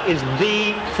Carlo is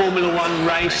the Formula 1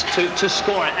 race to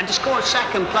score it, and to score a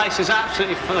second place is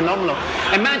absolutely phenomenal.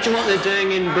 Imagine what they're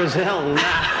doing in Brazil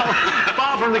now,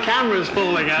 apart from the cameras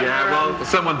falling out. Yeah, well,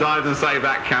 someone dived and saved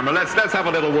that camera. Let's have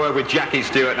a little word with Jackie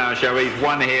Stewart now, shall we? He's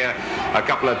won here a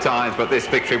couple of times, but this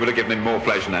victory would have given him more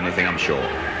pleasure than anything, I'm sure.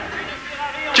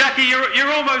 Jackie,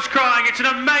 you're almost crying. It's an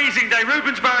amazing day.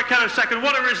 Rubens Barrichello second.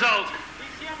 What a result.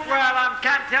 Well, I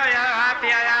can't tell you how happy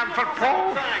I am for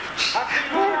Paul.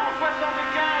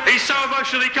 He's so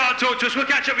emotional he can't talk to us. We'll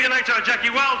catch up with you later on, Jackie.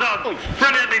 Well done.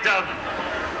 Brilliantly done.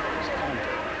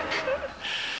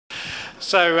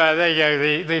 So there you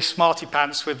go, the smarty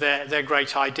pants with their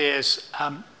great ideas.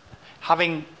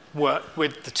 Having worked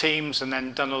with the teams and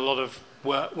then done a lot of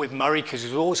work with Murray, because he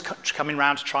was always coming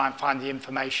round to try and find the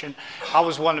information. I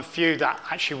was one of few that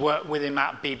actually worked with him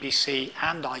at BBC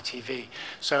and ITV,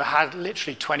 so I had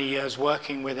literally 20 years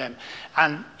working with him,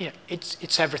 and you know,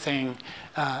 it's everything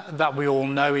that we all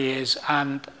know he is.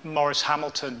 And Maurice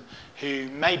Hamilton, who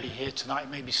may be here tonight,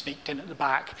 maybe sneaked in at the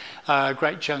back,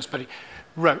 great journalist, but he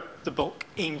wrote the book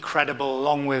Incredible,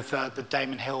 along with the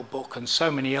Damon Hill book and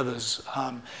so many others.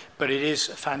 But it is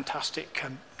a fantastic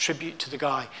tribute to the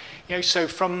guy. You know, so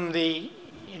from the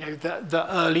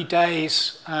early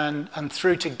days and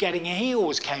through to getting, he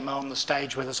always came on the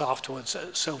stage with us afterwards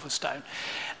at Silverstone.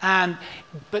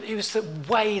 But it was the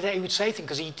way that he would say things,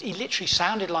 because he literally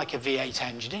sounded like a V8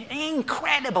 engine.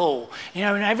 Incredible! You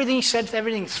know, and everything he said,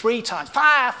 everything 3 times.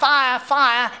 Fire, fire,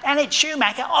 fire, and it's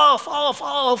Schumacher, off, off,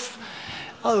 off.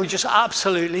 Oh, just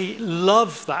absolutely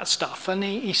loved that stuff. And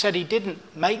he said he didn't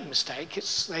make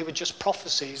mistakes, they were just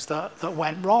prophecies that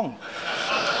went wrong.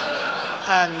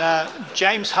 And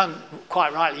James Hunt,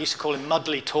 quite rightly, used to call him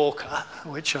Muddley Talker,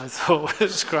 which I thought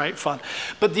was great fun.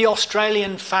 But the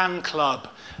Australian fan club,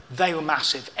 they were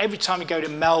massive. Every time you go to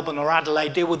Melbourne or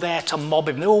Adelaide, they were there to mob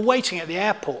him. They were waiting at the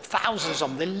airport, thousands of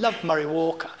them. They loved Murray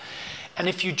Walker. And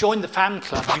if you joined the fan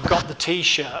club, you got the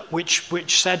T-shirt,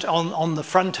 which said on the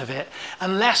front of it,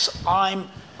 unless I'm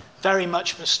very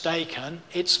much mistaken,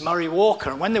 it's Murray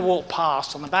Walker. And when they walk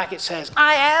past, on the back it says,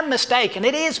 I am mistaken,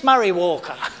 it is Murray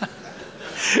Walker.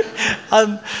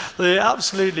 And they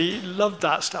absolutely loved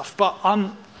that stuff. But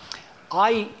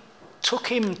I took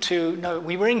him to, no,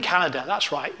 we were in Canada,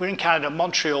 that's right. We were in Canada,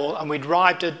 Montreal, and we'd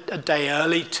arrived a day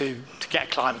early to get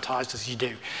acclimatized, as you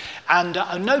do. And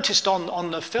I noticed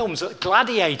on the films that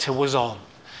Gladiator was on.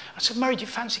 I said, Murray, do you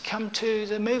fancy come to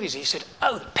the movies? He said,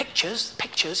 oh, the pictures.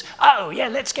 Oh, yeah,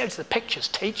 let's go to the pictures,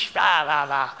 teach. Rah, rah,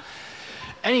 rah.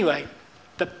 Anyway,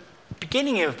 the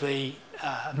beginning of the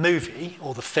movie,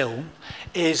 or the film,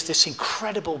 is this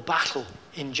incredible battle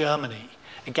in Germany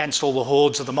against all the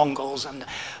hordes of the Mongols, and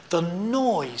the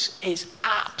noise is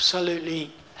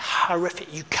absolutely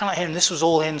horrific. You cannot hear, and this was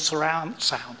all in surround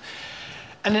sound.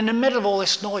 And in the middle of all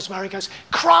this noise, Murray goes,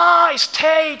 Christ,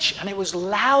 teach! And it was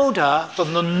louder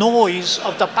than the noise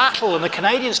of the battle. And the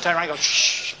Canadians turn around and go,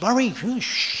 shh, Murray,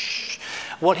 shh.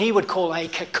 What he would call a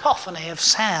cacophony of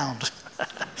sound.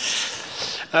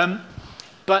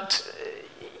 But,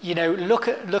 you know, look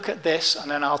at this,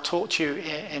 and then I'll talk to you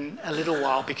in a little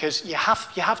while, because you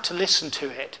have to listen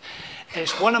to it. And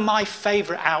it's one of my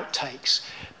favourite outtakes,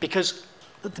 because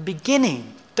at the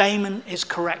beginning, Damon is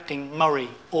correcting Murray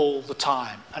all the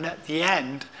time. And at the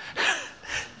end,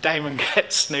 Damon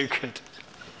gets snookered.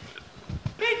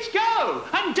 Let's go!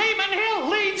 And Damon Hill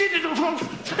leads into the front.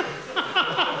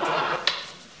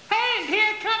 And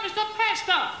here comes the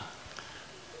pasta.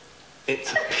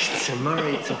 It's a pizza,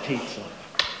 Murray, it's a pizza.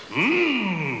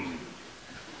 Mmm.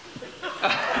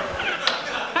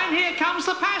 And here comes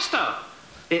the pasta.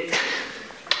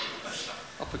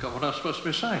 I forgot what I was supposed to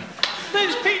be saying.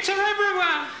 There's pizza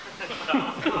everywhere.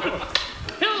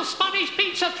 Hill spun his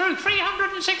pizza through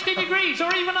 360 degrees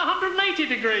or even 180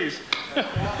 degrees.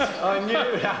 I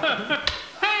knew that.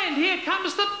 And here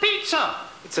comes the pizza.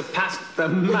 It's a pasta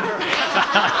Murray.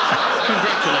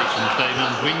 Congratulations,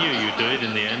 Damon. We knew you'd do it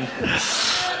in the end.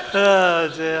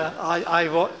 Oh dear,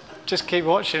 I just keep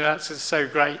watching that. It's so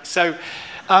great. So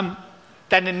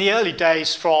then in the early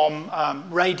days, from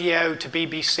radio to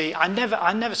BBC, I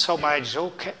never sold my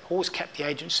agency. Always kept the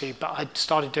agency, but I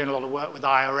started doing a lot of work with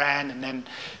IRN, and then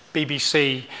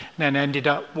BBC, then ended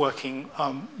up working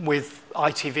with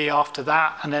ITV after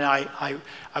that, and then I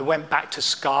went back to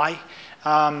Sky,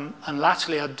 and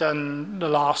latterly I'd done, the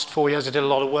last 4 years, I did a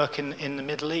lot of work in the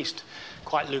Middle East.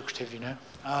 Quite lucrative, you know.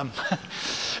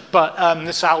 But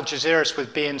this Al Jazeera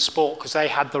with beIN Sport, because they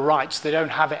had the rights. They don't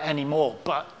have it anymore,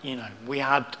 but you know, we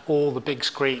had all the big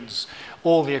screens,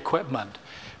 all the equipment.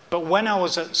 But when I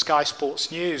was at Sky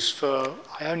Sports News I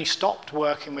only stopped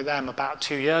working with them about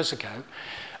 2 years ago.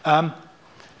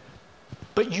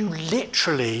 But you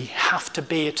literally have to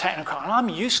be a technocrat. And I'm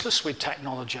useless with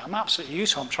technology. I'm absolutely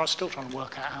useless. I'm still trying to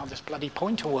work out how this bloody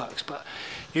pointer works. But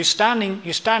you're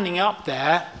standing up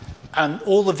there, and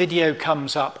all the video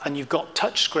comes up, and you've got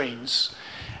touch screens.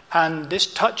 And this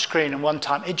touch screen, at one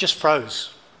time, it just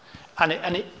froze.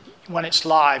 And when it's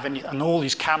live, and all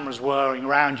these cameras whirring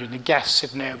around you, and the guests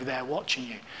sitting over there watching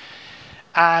you,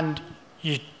 and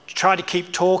you try to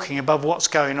keep talking above what's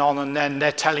going on, and then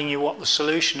they're telling you what the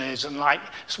solution is, and like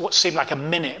what seemed like a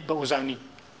minute but was only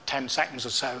 10 seconds or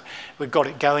so, we got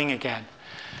it going again.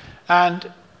 And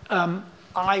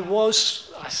I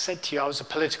said to you, I was a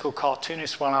political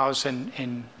cartoonist when I was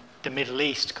in the Middle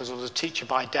East, because I was a teacher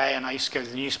by day, and I used to go to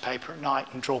the newspaper at night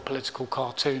and draw political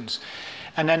cartoons.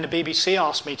 And then the BBC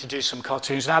asked me to do some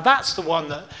cartoons. Now that's the one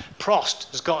that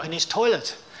Prost has got in his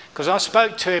toilet. Because I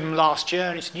spoke to him last year,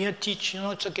 and he said, "Yeah, teach, you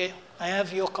know, it's okay. I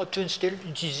have your cartoon still.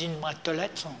 It is in my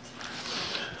toilet."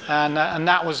 And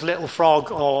that was Little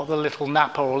Frog, or the Little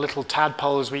Napper, or Little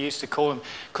Tadpole, as we used to call him.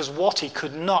 Because Watty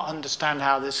could not understand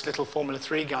how this little Formula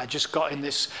 3 guy just got in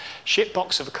this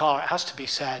shitbox of a car, it has to be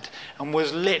said, and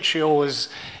was literally always,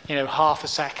 you know, half a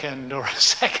second or a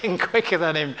second quicker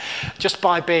than him, just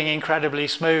by being incredibly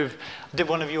smooth. Did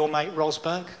one of your mate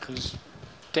Rosberg? Because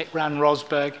Dick ran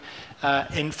Rosberg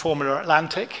in Formula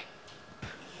Atlantic.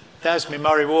 There's my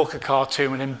Murray Walker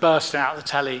cartoon with him bursting out the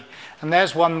telly. And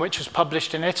there's one which was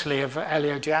published in Italy of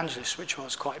Elio De Angelis, which I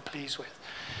was quite pleased with.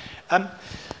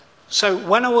 So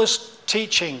when I was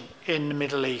teaching in the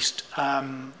Middle East,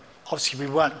 obviously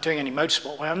we weren't doing any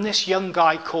motorsport. When this young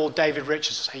guy called David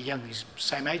Richards, I say young, he's the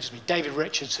same age as me, David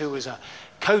Richards, who was a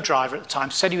co-driver at the time,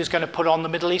 said he was going to put on the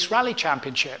Middle East Rally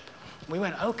Championship. We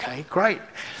went, okay, great.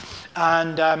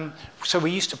 And so we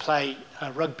used to play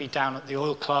rugby down at the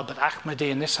Oil Club at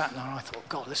Ahmadi and this, that, and that. And I thought,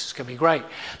 God, this is going to be great.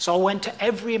 So I went to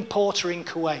every importer in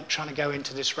Kuwait trying to go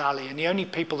into this rally. And the only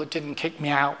people that didn't kick me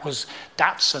out was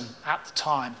Datsun at the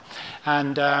time.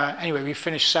 And anyway, we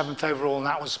finished 7th overall, and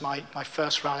that was my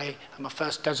first rally and my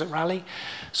first desert rally.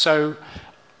 So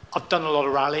I've done a lot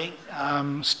of rallying,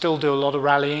 still do a lot of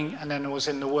rallying. And then I was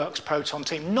in the Works Proton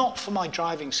team, not for my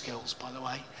driving skills, by the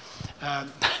way.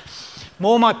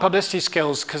 More my publicity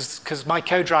skills, because my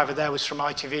co-driver there was from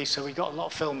ITV, so we got a lot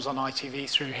of films on ITV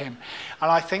through him. And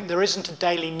I think there isn't a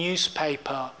daily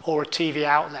newspaper or a TV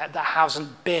outlet that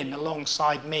hasn't been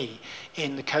alongside me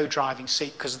in the co-driving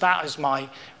seat, because that is my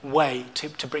way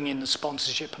to bring in the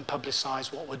sponsorship and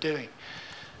publicise what we're doing.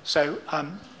 So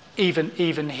even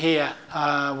here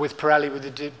with Pirelli,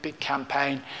 with the big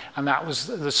campaign, and that was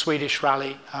the Swedish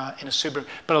rally in a Subaru.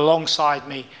 But alongside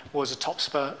me was a top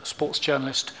sports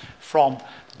journalist from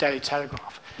the Daily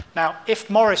Telegraph. Now, if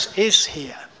Maurice is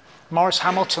here, Maurice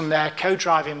Hamilton there,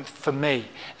 co-driving for me,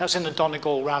 that's in the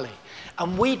Donegal rally.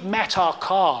 And we'd met our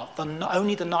car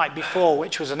only the night before,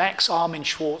 which was an ex-Armin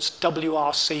Schwartz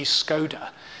WRC Skoda.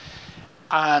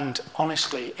 And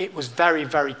honestly, it was very,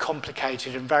 very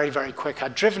complicated and very, very quick.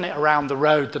 I'd driven it around the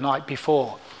road the night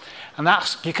before. And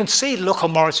you can see the look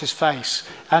on Maurice's face.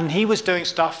 And he was doing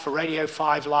stuff for Radio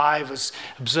 5 Live, was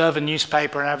Observer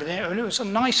newspaper and everything. And it was a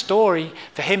nice story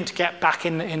for him to get back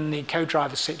in the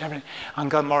co-driver's seat and everything. I'm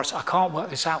going, Maurice, I can't work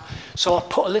this out. So I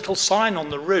put a little sign on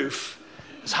the roof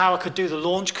as how I could do the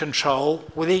launch control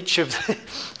with each of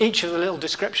the little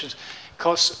descriptions.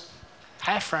 Because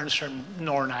our friends from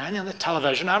Northern Ireland on the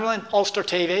television, everything, Ulster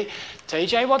TV,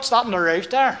 TJ, what's that on the roof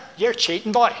there? You're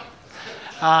cheating, boy.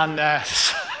 And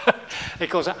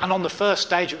it goes, and on the first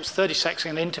stage, it was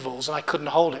 30-second intervals, and I couldn't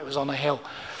hold it. It was on a hill.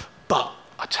 But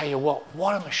I tell you what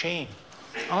a machine.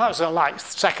 And that was like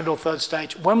second or third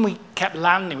stage. When we kept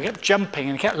landing, we kept jumping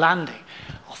and kept landing,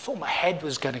 I thought my head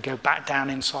was going to go back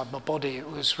down inside my body. It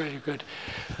was really good.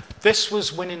 This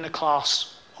was winning the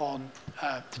class on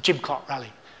the Jim Clark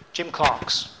rally. Jim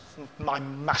Clark's my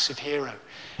massive hero.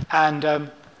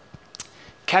 And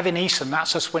Kevin Eason,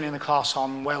 that's us winning the class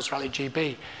on Wales Rally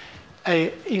GB.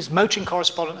 He's motoring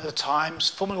correspondent at the Times,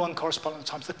 Formula 1 correspondent at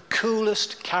the Times, the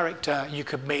coolest character you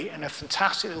could meet, and a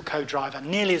fantastic little co-driver,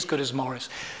 nearly as good as Maurice.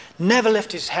 never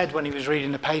lifted his head when he was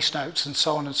reading the pace notes and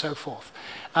so on and so forth.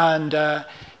 And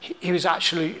he was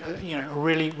actually, a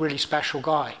really, really special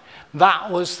guy. That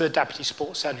was the deputy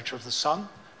sports editor of The Sun.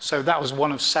 So that was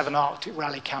one of 7 Arctic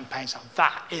Rally campaigns. Now,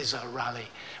 that is a rally.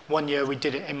 One year we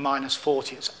did it in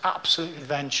 -40. It's absolute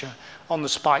adventure on the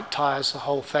spike tyres, the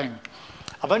whole thing.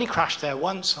 I've only crashed there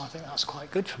once, and I think that's quite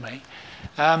good for me.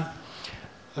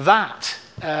 That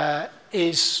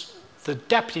is the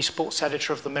deputy sports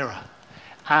editor of The Mirror.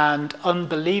 And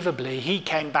unbelievably, he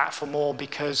came back for more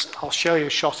because, I'll show you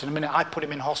a shot in a minute, I put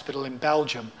him in hospital in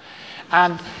Belgium.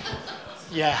 And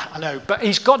yeah, I know, but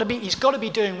he's got to be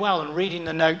doing well and reading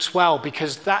the notes well,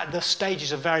 because the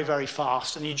stages are very, very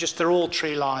fast, and they're all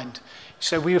tree-lined.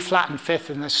 So we were flattened 5th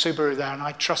in the Subaru there, and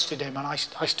I trusted him, and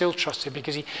I still trust him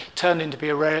because he turned into be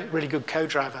a really good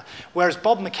co-driver. Whereas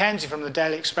Bob Mackenzie from the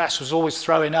Daily Express was always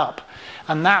throwing up,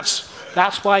 and that's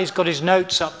why he's got his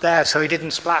notes up there, so he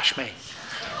didn't splash me.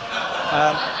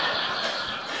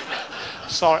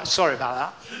 Sorry about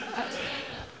that.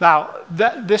 Now,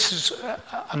 this is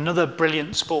another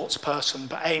brilliant sports person,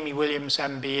 but Amy Williams,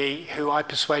 MBE, who I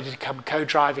persuaded to come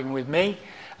co-driving with me.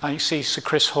 And you see Sir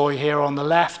Chris Hoy here on the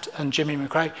left and Jimmy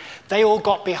McRae. They all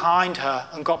got behind her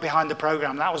and got behind the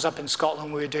programme. That was up in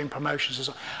Scotland. We were doing promotions and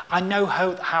so on. I know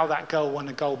how that girl won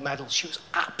a gold medal. She was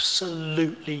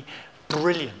absolutely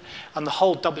brilliant. And the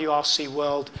whole WRC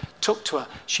world took to her.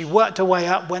 She worked her way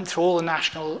up, went through all the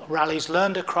national rallies,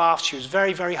 learned her craft. She was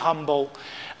very, very humble.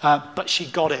 But she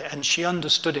got it and she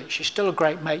understood it. She's still a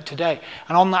great mate today.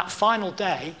 And on that final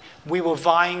day, we were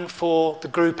vying for the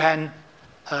Group N,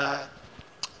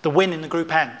 the win in the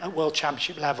Group N at World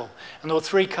Championship level. And there were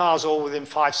 3 cars all within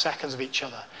 5 seconds of each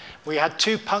other. We had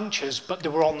 2 punctures, but they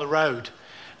were on the road.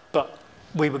 But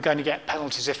we were going to get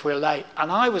penalties if we were late.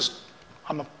 And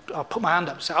I'll put my hand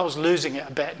up, so I was losing it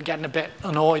a bit and getting a bit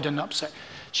annoyed and upset.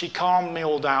 She calmed me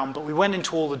all down, but we went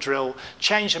into all the drill,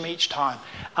 changed them each time.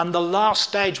 And the last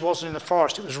stage wasn't in the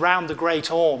forest, it was round the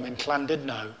Great Orme in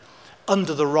Llandudno,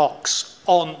 under the rocks,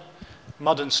 on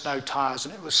mud and snow tyres,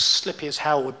 and it was slippy as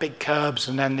hell with big curbs,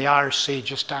 and then the Irish Sea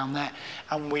just down there.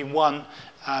 And we won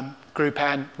Group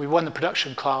N, we won the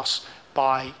production class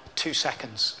by 2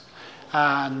 seconds.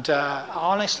 And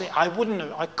honestly, I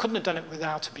couldn't have done it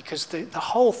without her, because the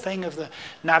whole thing of the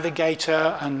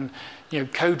navigator and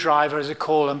co-driver, as they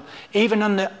call them, even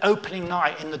on the opening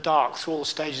night in the dark through all the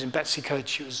stages in Betsy Coed,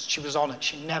 she was on it.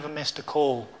 She never missed a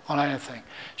call on anything.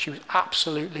 She was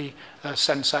absolutely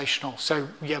sensational. So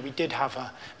yeah, we did have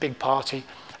a big party,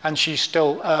 and she's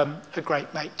still a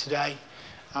great mate today.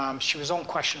 She was on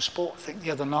Question of Sport, I think,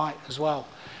 the other night as well.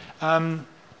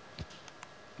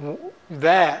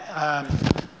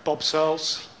 Bob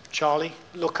Searles, Charlie,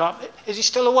 look up. Is he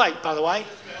still awake, by the way?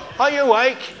 Are you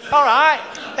awake? All right,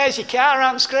 there's your car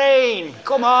on screen.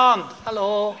 Come on,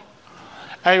 hello.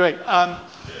 Anyway,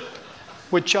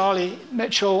 with Charlie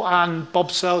Mitchell and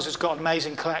Bob Searles, has got an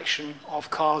amazing collection of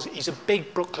cars. He's a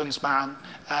big Brooklands man.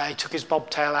 He took his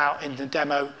bobtail out in the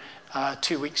demo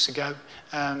 2 weeks ago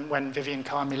when Vivian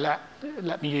kindly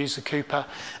let me use the Cooper.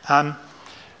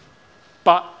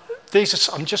 But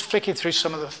I'm just flicking through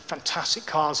some of the fantastic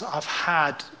cars that I've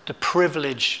had the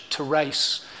privilege to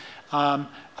race. I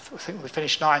think we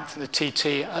finished 9th in the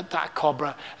TT at that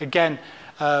Cobra. Again,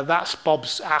 that's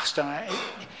Bob's Aston.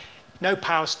 No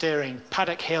power steering,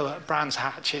 paddock hill at Brands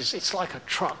Hatch. It's like a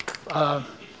truck. But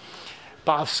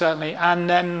I've certainly, and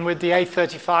then with the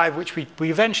A35, which we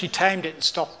eventually tamed it and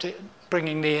stopped it,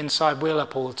 bringing the inside wheel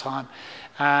up all the time.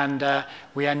 And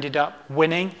we ended up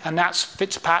winning, and that's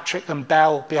Fitzpatrick and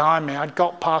Bell behind me. I'd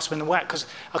got past them in the wet because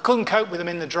I couldn't cope with them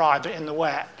in the dry, but in the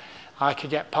wet I could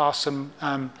get past them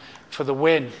for the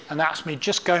win. And that's me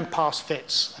just going past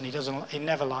Fitz, and he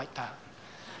never liked that.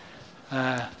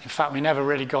 In fact, we never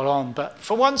really got on, but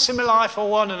for once in my life I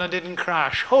won and I didn't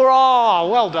crash. Hurrah!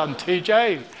 Well done,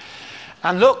 TJ.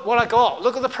 And look what I got.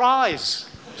 Look at the prize.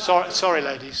 Sorry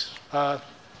ladies.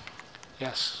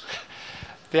 Yes.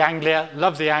 The Anglia,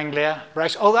 love the Anglia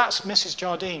race. Oh, that's Mrs.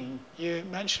 Jardine. You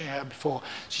mentioned her before.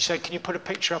 She said, can you put a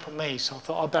picture up of me? So I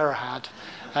thought I better had.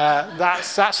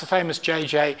 That's the famous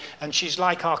JJ, and she's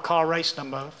like our car race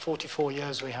number, 44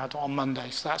 years we had on Monday,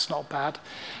 so that's not bad.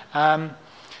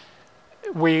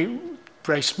 We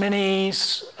raced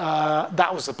minis.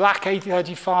 That was the black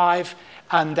 835,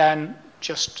 and then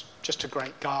just a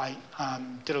great guy.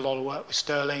 Did a lot of work with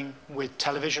Sterling, with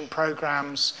television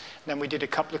programs. And then we did a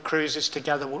couple of cruises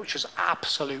together, which was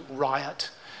absolute riot.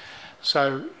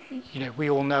 So, we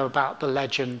all know about the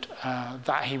legend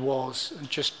that he was,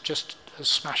 just a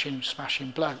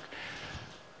smashing bloke.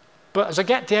 But as I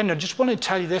get to the end, I just want to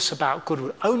tell you this about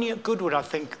Goodwood. Only at Goodwood I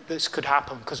think this could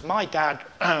happen, because my dad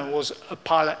was a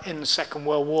pilot in the Second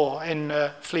World War in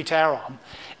Fleet Air Arm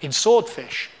in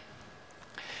Swordfish.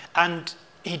 And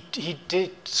he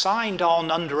signed on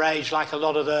underage like a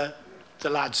lot of the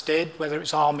lads did, whether it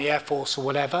was Army, Air Force or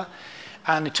whatever.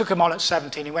 And they took him on at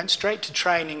 17. He went straight to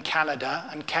train in Canada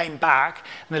and came back,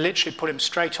 and they literally put him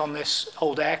straight on this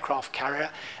old aircraft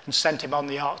carrier and sent him on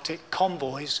the Arctic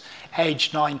convoys,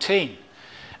 aged 19.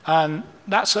 And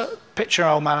that's a picture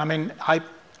of old man. I mean,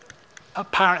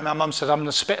 apparently my mum said I'm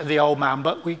the spit of the old man,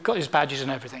 but we got his badges and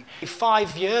everything.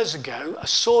 5 years ago, a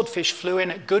Swordfish flew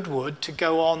in at Goodwood to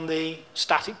go on the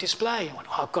static display. I went,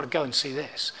 oh, I've got to go and see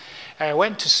this. And I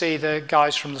went to see the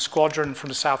guys from the squadron from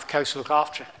the South Coast to look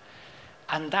after it.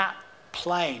 And that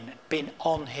plane had been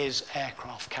on his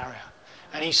aircraft carrier.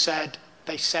 And they said,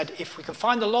 if we can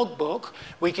find the logbook,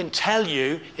 we can tell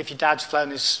you if your dad's flown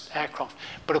this aircraft.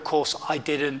 But of course, I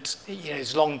didn't. You know,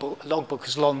 his logbook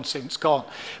is long since gone.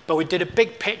 But we did a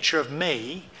big picture of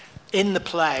me in the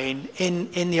plane,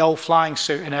 in the old flying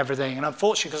suit and everything. And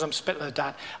unfortunately, because I'm spit with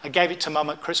dad, I gave it to Mum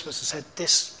at Christmas and said,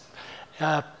 this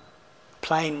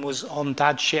plane was on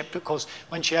Dad's ship, because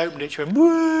when she opened it, she went,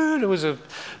 woo, there was a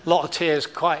lot of tears,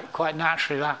 quite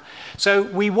naturally that. So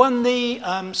we won the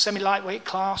semi-lightweight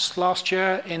class last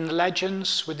year in the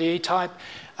Legends with the E-Type.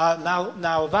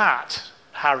 Now that,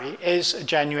 Harry, is a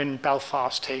genuine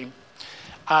Belfast team.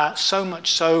 So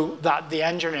much so that the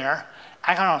engineer,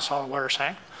 I don't know what we're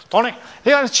saying, Tony,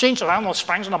 you got to change around those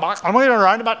springs in the box, I'm moving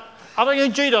around about, how do you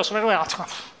do this?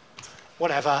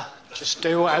 Whatever. Just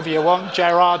do whatever you want,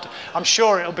 Gerard. I'm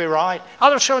sure it'll be right.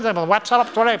 I'll show them on the website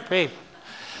up to 20p.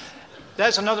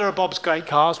 There's another of Bob's great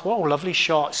cars. What a lovely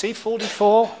shot.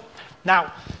 C44.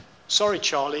 Now, sorry,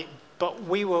 Charlie, but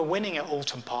we were winning at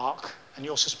Alton Park and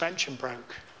your suspension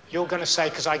broke. You're going to say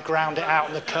because I ground it out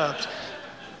on the curbs.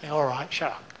 Yeah, all right,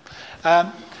 shut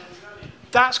up.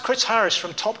 That's Chris Harris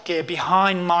from Top Gear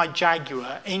behind my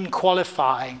Jaguar in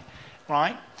qualifying,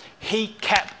 right? He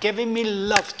kept giving me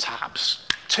love taps.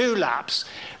 2 laps,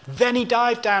 then he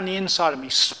dived down the inside of me,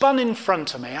 spun in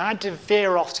front of me, I had to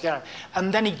veer off to get him,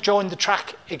 and then he joined the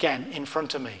track again in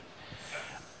front of me.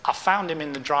 I found him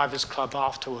in the drivers' club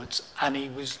afterwards, and he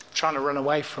was trying to run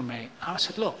away from me. And I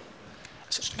said, look,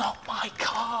 it's not my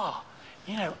car.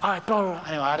 You know, anyway,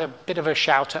 I had a bit of a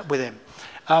shout up with him.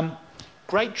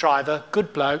 Great driver,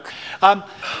 good bloke.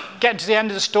 Getting to the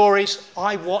end of the stories,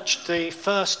 I watched the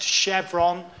first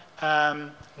Chevron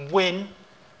win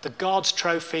the Guards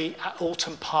Trophy at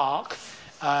Alton Park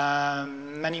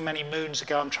many moons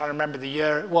ago. I'm trying to remember the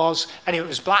year it was. Anyway, it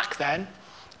was black then,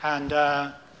 and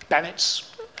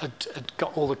Bennett's had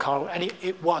got all the car, and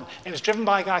it won. It was driven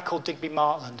by a guy called Digby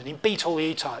Martland, and he beat all the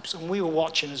E-Types, and we were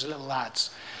watching as little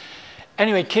lads.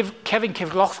 Anyway, Kevin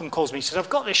Kivlaughlin calls me. He said, I've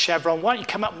got this Chevron. Why don't you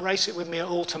come up and race it with me at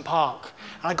Alton Park?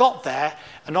 And I got there,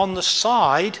 and on the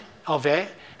side of it,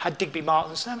 had Digby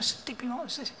Martland's name. I said, Digby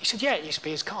Martland's this? He said, yeah, it used to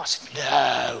be his car. I said,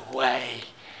 no way.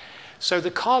 So the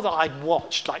car that I'd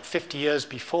watched like 50 years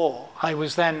before, I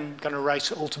was then going to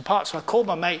race at Alton Park. So I called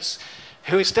my mates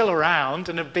who are still around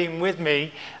and have been with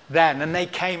me then, and they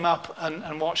came up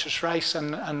and watched us race,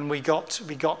 and we got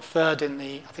third in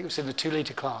the, I think it was in the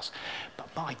 2-litre class. But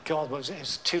my God, what was it? It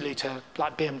was a 2-litre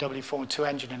like BMW 4.2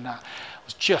 engine in that. It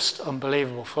was just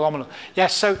unbelievable, phenomenal.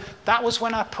 Yes, so that was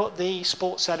when I put the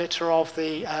sports editor of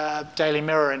the Daily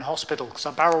Mirror in hospital, because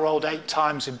I barrel rolled 8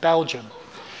 times in Belgium.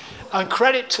 And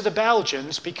credit to the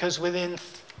Belgians, because within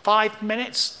 5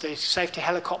 minutes, the safety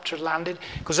helicopter had landed,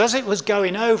 because as it was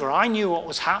going over, I knew what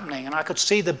was happening, and I could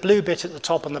see the blue bit at the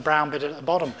top and the brown bit at the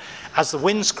bottom as the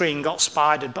windscreen got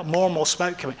spidered, but more and more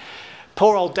smoke coming.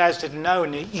 Poor old Des didn't know,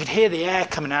 and you'd hear the air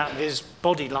coming out of his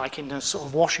body like in a sort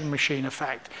of washing machine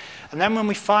effect. And then when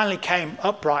we finally came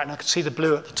upright and I could see the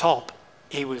blue at the top,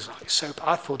 he was like so,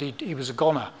 I thought he was a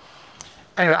goner.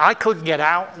 Anyway, I couldn't get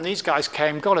out, and these guys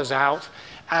came, got us out,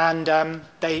 and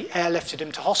they airlifted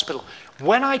him to hospital.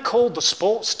 When I called the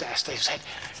sports desk, they said,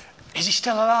 is he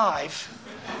still alive?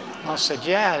 And I said,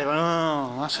 yeah. They went,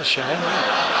 oh, that's a shame.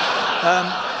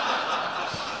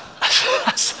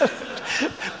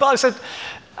 But I said,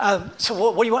 so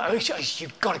what do you want?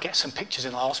 You've got to get some pictures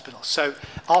in the hospital. So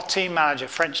our team manager,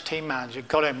 French team manager,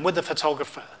 got in with the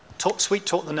photographer, sweet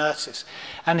talked the nurses,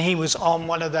 and he was on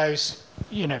one of those,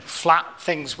 you know, flat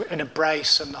things in a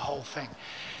brace and the whole thing.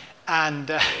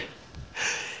 And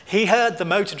he heard the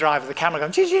motor driver, the camera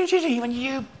going, he went,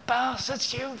 you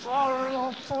bastards, you.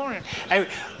 Anyway,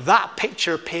 that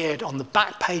picture appeared on the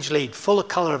back page lead, full of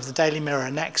colour of the Daily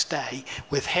Mirror next day,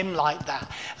 with him like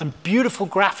that, and beautiful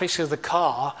graphics of the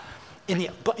car.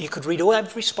 But you could read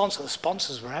every sponsor. The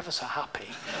sponsors were ever so happy.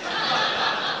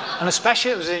 And especially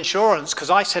it was insurance,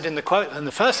 because I said in the quote, and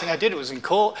the first thing I did was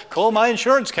call my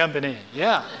insurance company.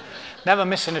 Yeah, never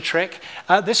missing a trick.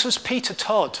 This was Peter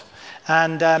Todd.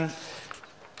 And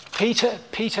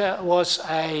Peter was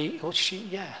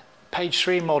page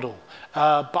 3 model.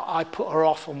 But I put her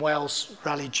off on Wales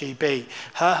Rally GB.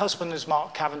 Her husband is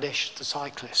Mark Cavendish, the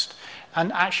cyclist.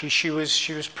 And actually, she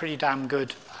was pretty damn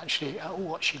good, actually, at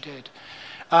what she did.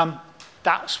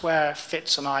 That's where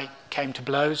Fitz and I came to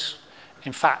blows.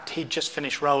 In fact, he'd just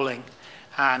finished rolling,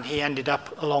 and he ended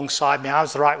up alongside me. I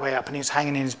was the right way up, and he was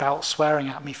hanging in his belt, swearing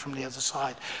at me from the other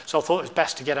side. So I thought it was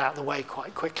best to get out of the way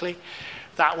quite quickly.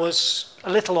 That was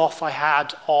a little off I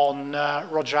had on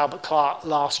Roger Albert Clark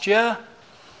last year.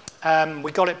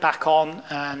 We got it back on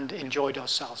and enjoyed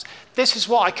ourselves. This is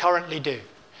what I currently do.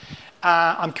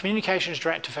 I'm communications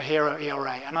director for Hero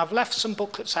ERA, and I've left some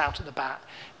booklets out at the back.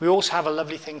 We also have a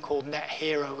lovely thing called Net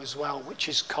Hero as well, which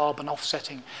is carbon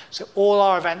offsetting. So all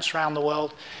our events around the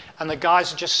world, and the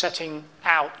guys are just setting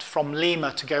out from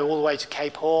Lima to go all the way to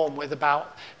Cape Horn with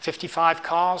about 55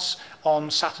 cars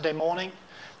on Saturday morning.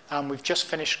 We've just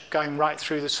finished going right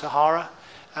through the Sahara.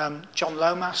 John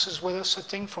Lomas is with us, I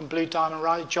think, from Blue Diamond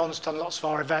Rally. John's done lots of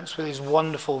our events with his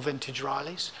wonderful vintage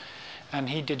Rileys, and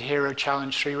he did Hero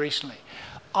Challenge 3 recently.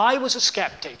 I was a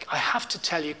skeptic, I have to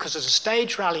tell you, because as a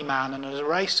stage rally man and as a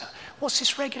racer, what's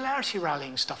this regularity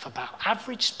rallying stuff about?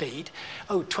 Average speed,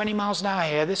 20 miles an hour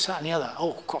here, this, that, and the other.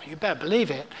 Oh, God, you better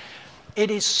believe it. It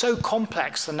is so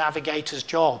complex, the navigator's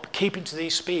job, keeping to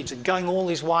these speeds and going all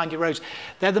these windy roads.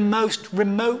 They're the most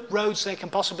remote roads they can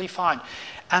possibly find.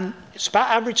 And it's about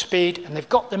average speed, and they've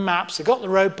got the maps, they've got the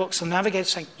road books, and the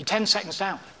navigator's saying, you're 10 seconds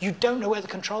down. You don't know where the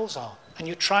controls are, and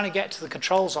you're trying to get to the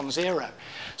controls on 0.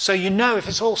 So you know if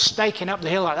it's all staking up the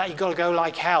hill like that, you've got to go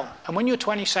like hell. And when you're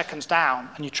 20 seconds down,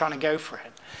 and you're trying to go for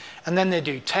it, and then they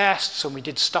do tests, and we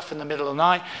did stuff in the middle of the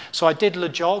night. So I did Le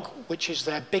Jog, which is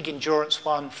their big endurance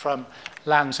one from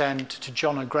Land's End to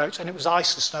John O'Groats, and it was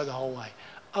ice and snow the whole way.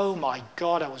 Oh my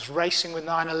God, I was racing with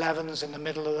 911s in the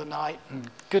middle of the night, and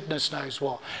goodness knows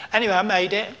what. Anyway, I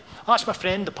made it. That's my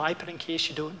friend, the Piper, in case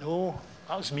you don't know.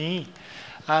 That was me.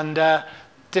 And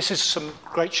this is some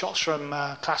great shots from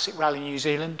Classic Rally New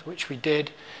Zealand, which we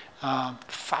did.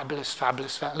 Fabulous,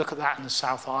 fabulous. Look at that in the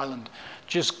South Island.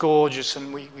 Just gorgeous.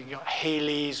 And we got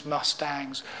Haleys,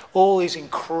 Mustangs, all these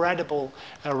incredible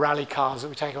rally cars that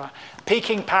we take around.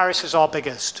 Peking Paris is our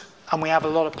biggest, and we have a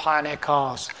lot of Pioneer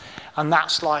cars. And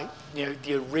that's like, you know,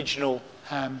 the original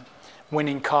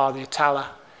winning car, the Itala.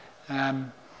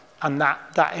 And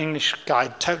that English guy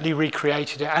totally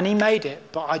recreated it, and he made it.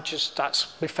 But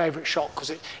that's my favourite shot, because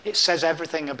it says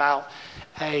everything about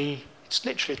it's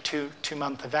literally a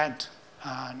two-month event,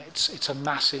 and it's a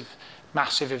massive,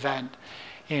 massive event.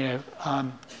 You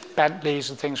know, Bentleys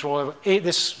and things are all over.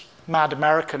 This mad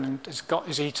American has got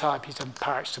his E-Type. He's done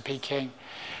Paris to Peking.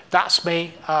 That's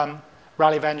me,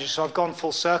 Rally Avenger. So I've gone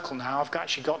full circle now. I've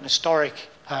actually got an historic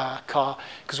car,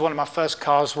 because one of my first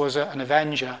cars was an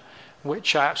Avenger,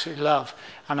 which I absolutely love,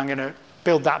 and I'm going to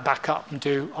build that back up and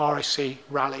do RSC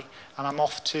Rally, and I'm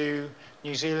off to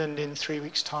New Zealand in 3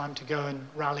 weeks' time to go and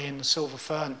rally in the Silver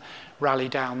Fern Rally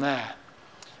down there.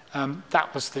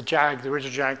 That was the Jag, the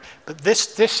original Jag, but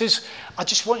this is, I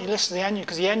just want you to listen to the engine,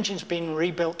 because the engine's been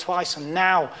rebuilt twice, and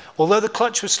now, although the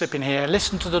clutch was slipping here,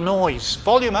 listen to the noise.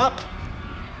 Volume up.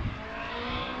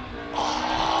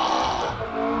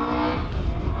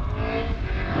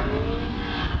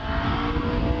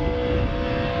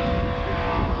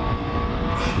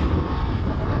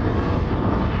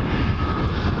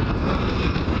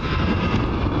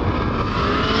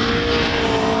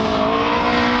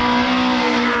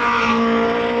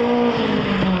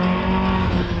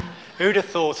 Who'd have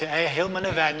thought it, eh? Hillman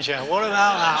Avenger. What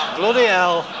about that? Bloody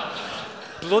hell.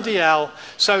 Bloody hell.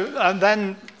 So, and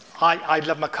then I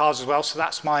love my cars as well. So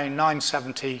that's my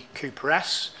 970 Cooper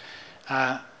S.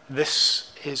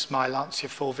 This is my Lancia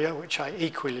Fulvia, which I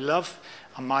equally love.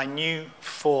 And my new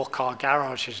 4-car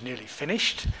garage is nearly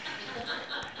finished.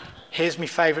 Here's my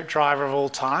favourite driver of all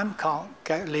time.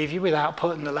 Can't leave you without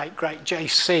putting the late, great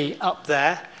JC up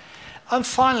there. And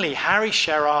finally, Harry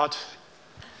Sherrard,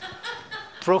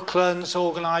 Brooklands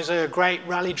organiser, a great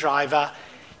rally driver.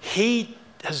 He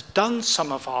has done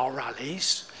some of our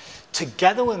rallies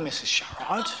together with Mrs.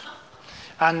 Sherrard,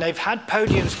 and they've had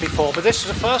podiums before, but this is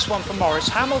the first one for Maurice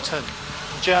Hamilton,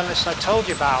 the journalist I told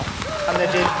you about, and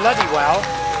they did bloody well,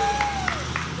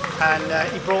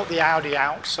 and he brought the Audi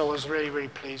out, so I was really, really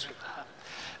pleased with that.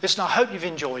 Listen, I hope you've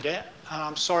enjoyed it, and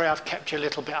I'm sorry I've kept you a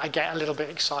little bit, I get a little bit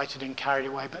excited and carried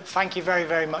away, but thank you very,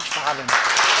 very much for having me.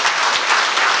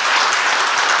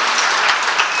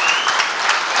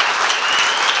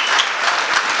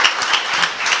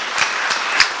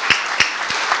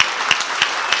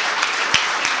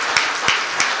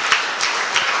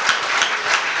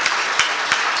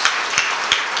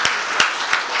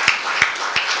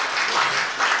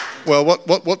 Well,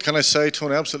 what can I say,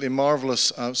 Tony? Absolutely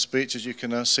marvellous speech, as you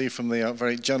can see from the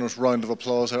very generous round of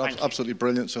applause. They're absolutely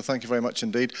brilliant, so thank you very much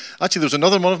indeed. Actually, there was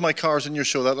another one of my cars in your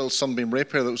show, that little Sunbeam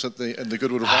Rapier that was at in the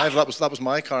Goodwood Revival. That was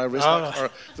my car. I raced that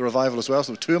car, the Revival as well,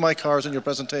 so there were two of my cars in your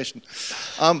presentation.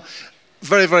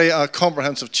 Very, very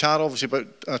comprehensive chat, obviously,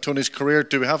 about Tony's career.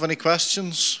 Do we have any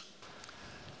questions?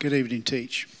 Good evening,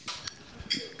 Teach.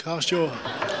 Cast your...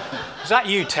 Is that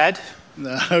you, Ted?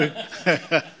 No,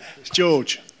 it's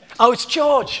George. Oh, it's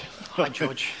George. Hi,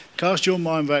 George. Cast your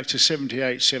mind back to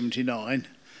 78, 79,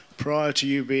 prior to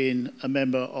you being a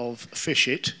member of Fish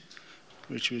It,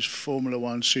 which was Formula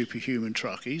One Superhuman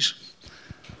Truckies.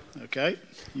 Okay,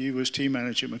 you was team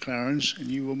manager at McLaren's, and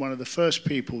you were one of the first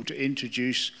people to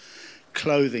introduce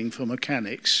clothing for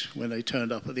mechanics when they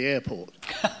turned up at the airport.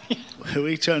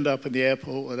 We turned up at the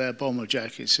airport with our bomber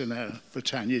jackets and our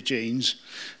Britannia jeans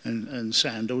and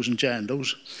sandals and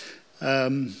jandals.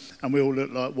 And we all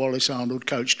looked like Wallace Arnold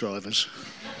coach drivers.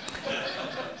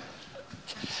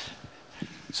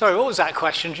 Sorry, what was that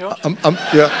question, George?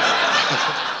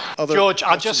 Yeah. George,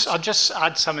 I'll just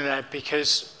add something there,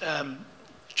 because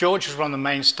George was one of the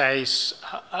mainstays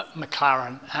at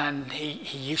McLaren, and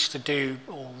he used to do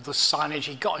all the signage.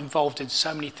 He got involved in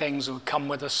so many things and would come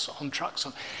with us on trucks.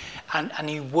 And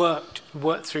he worked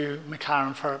through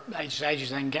McLaren for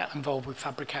ages, and then get involved with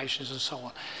fabrications and so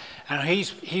on. And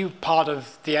he was part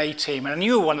of the A team, and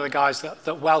you were one of the guys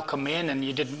that welcomed me in, and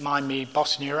you didn't mind me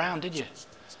bossing you around, did you?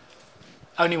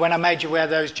 Only when I made you wear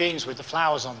those jeans with the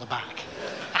flowers on the back.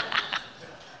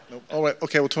 All right,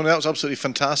 okay, well, Tony, that was absolutely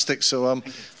fantastic. So,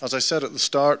 as I said at the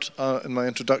start in my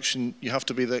introduction, you have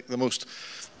to be the most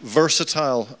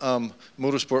versatile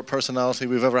motorsport personality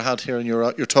we've ever had here, and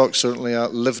your talk certainly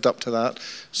lived up to that.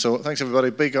 So, thanks,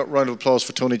 everybody. Big round of applause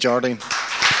for Tony Jardine.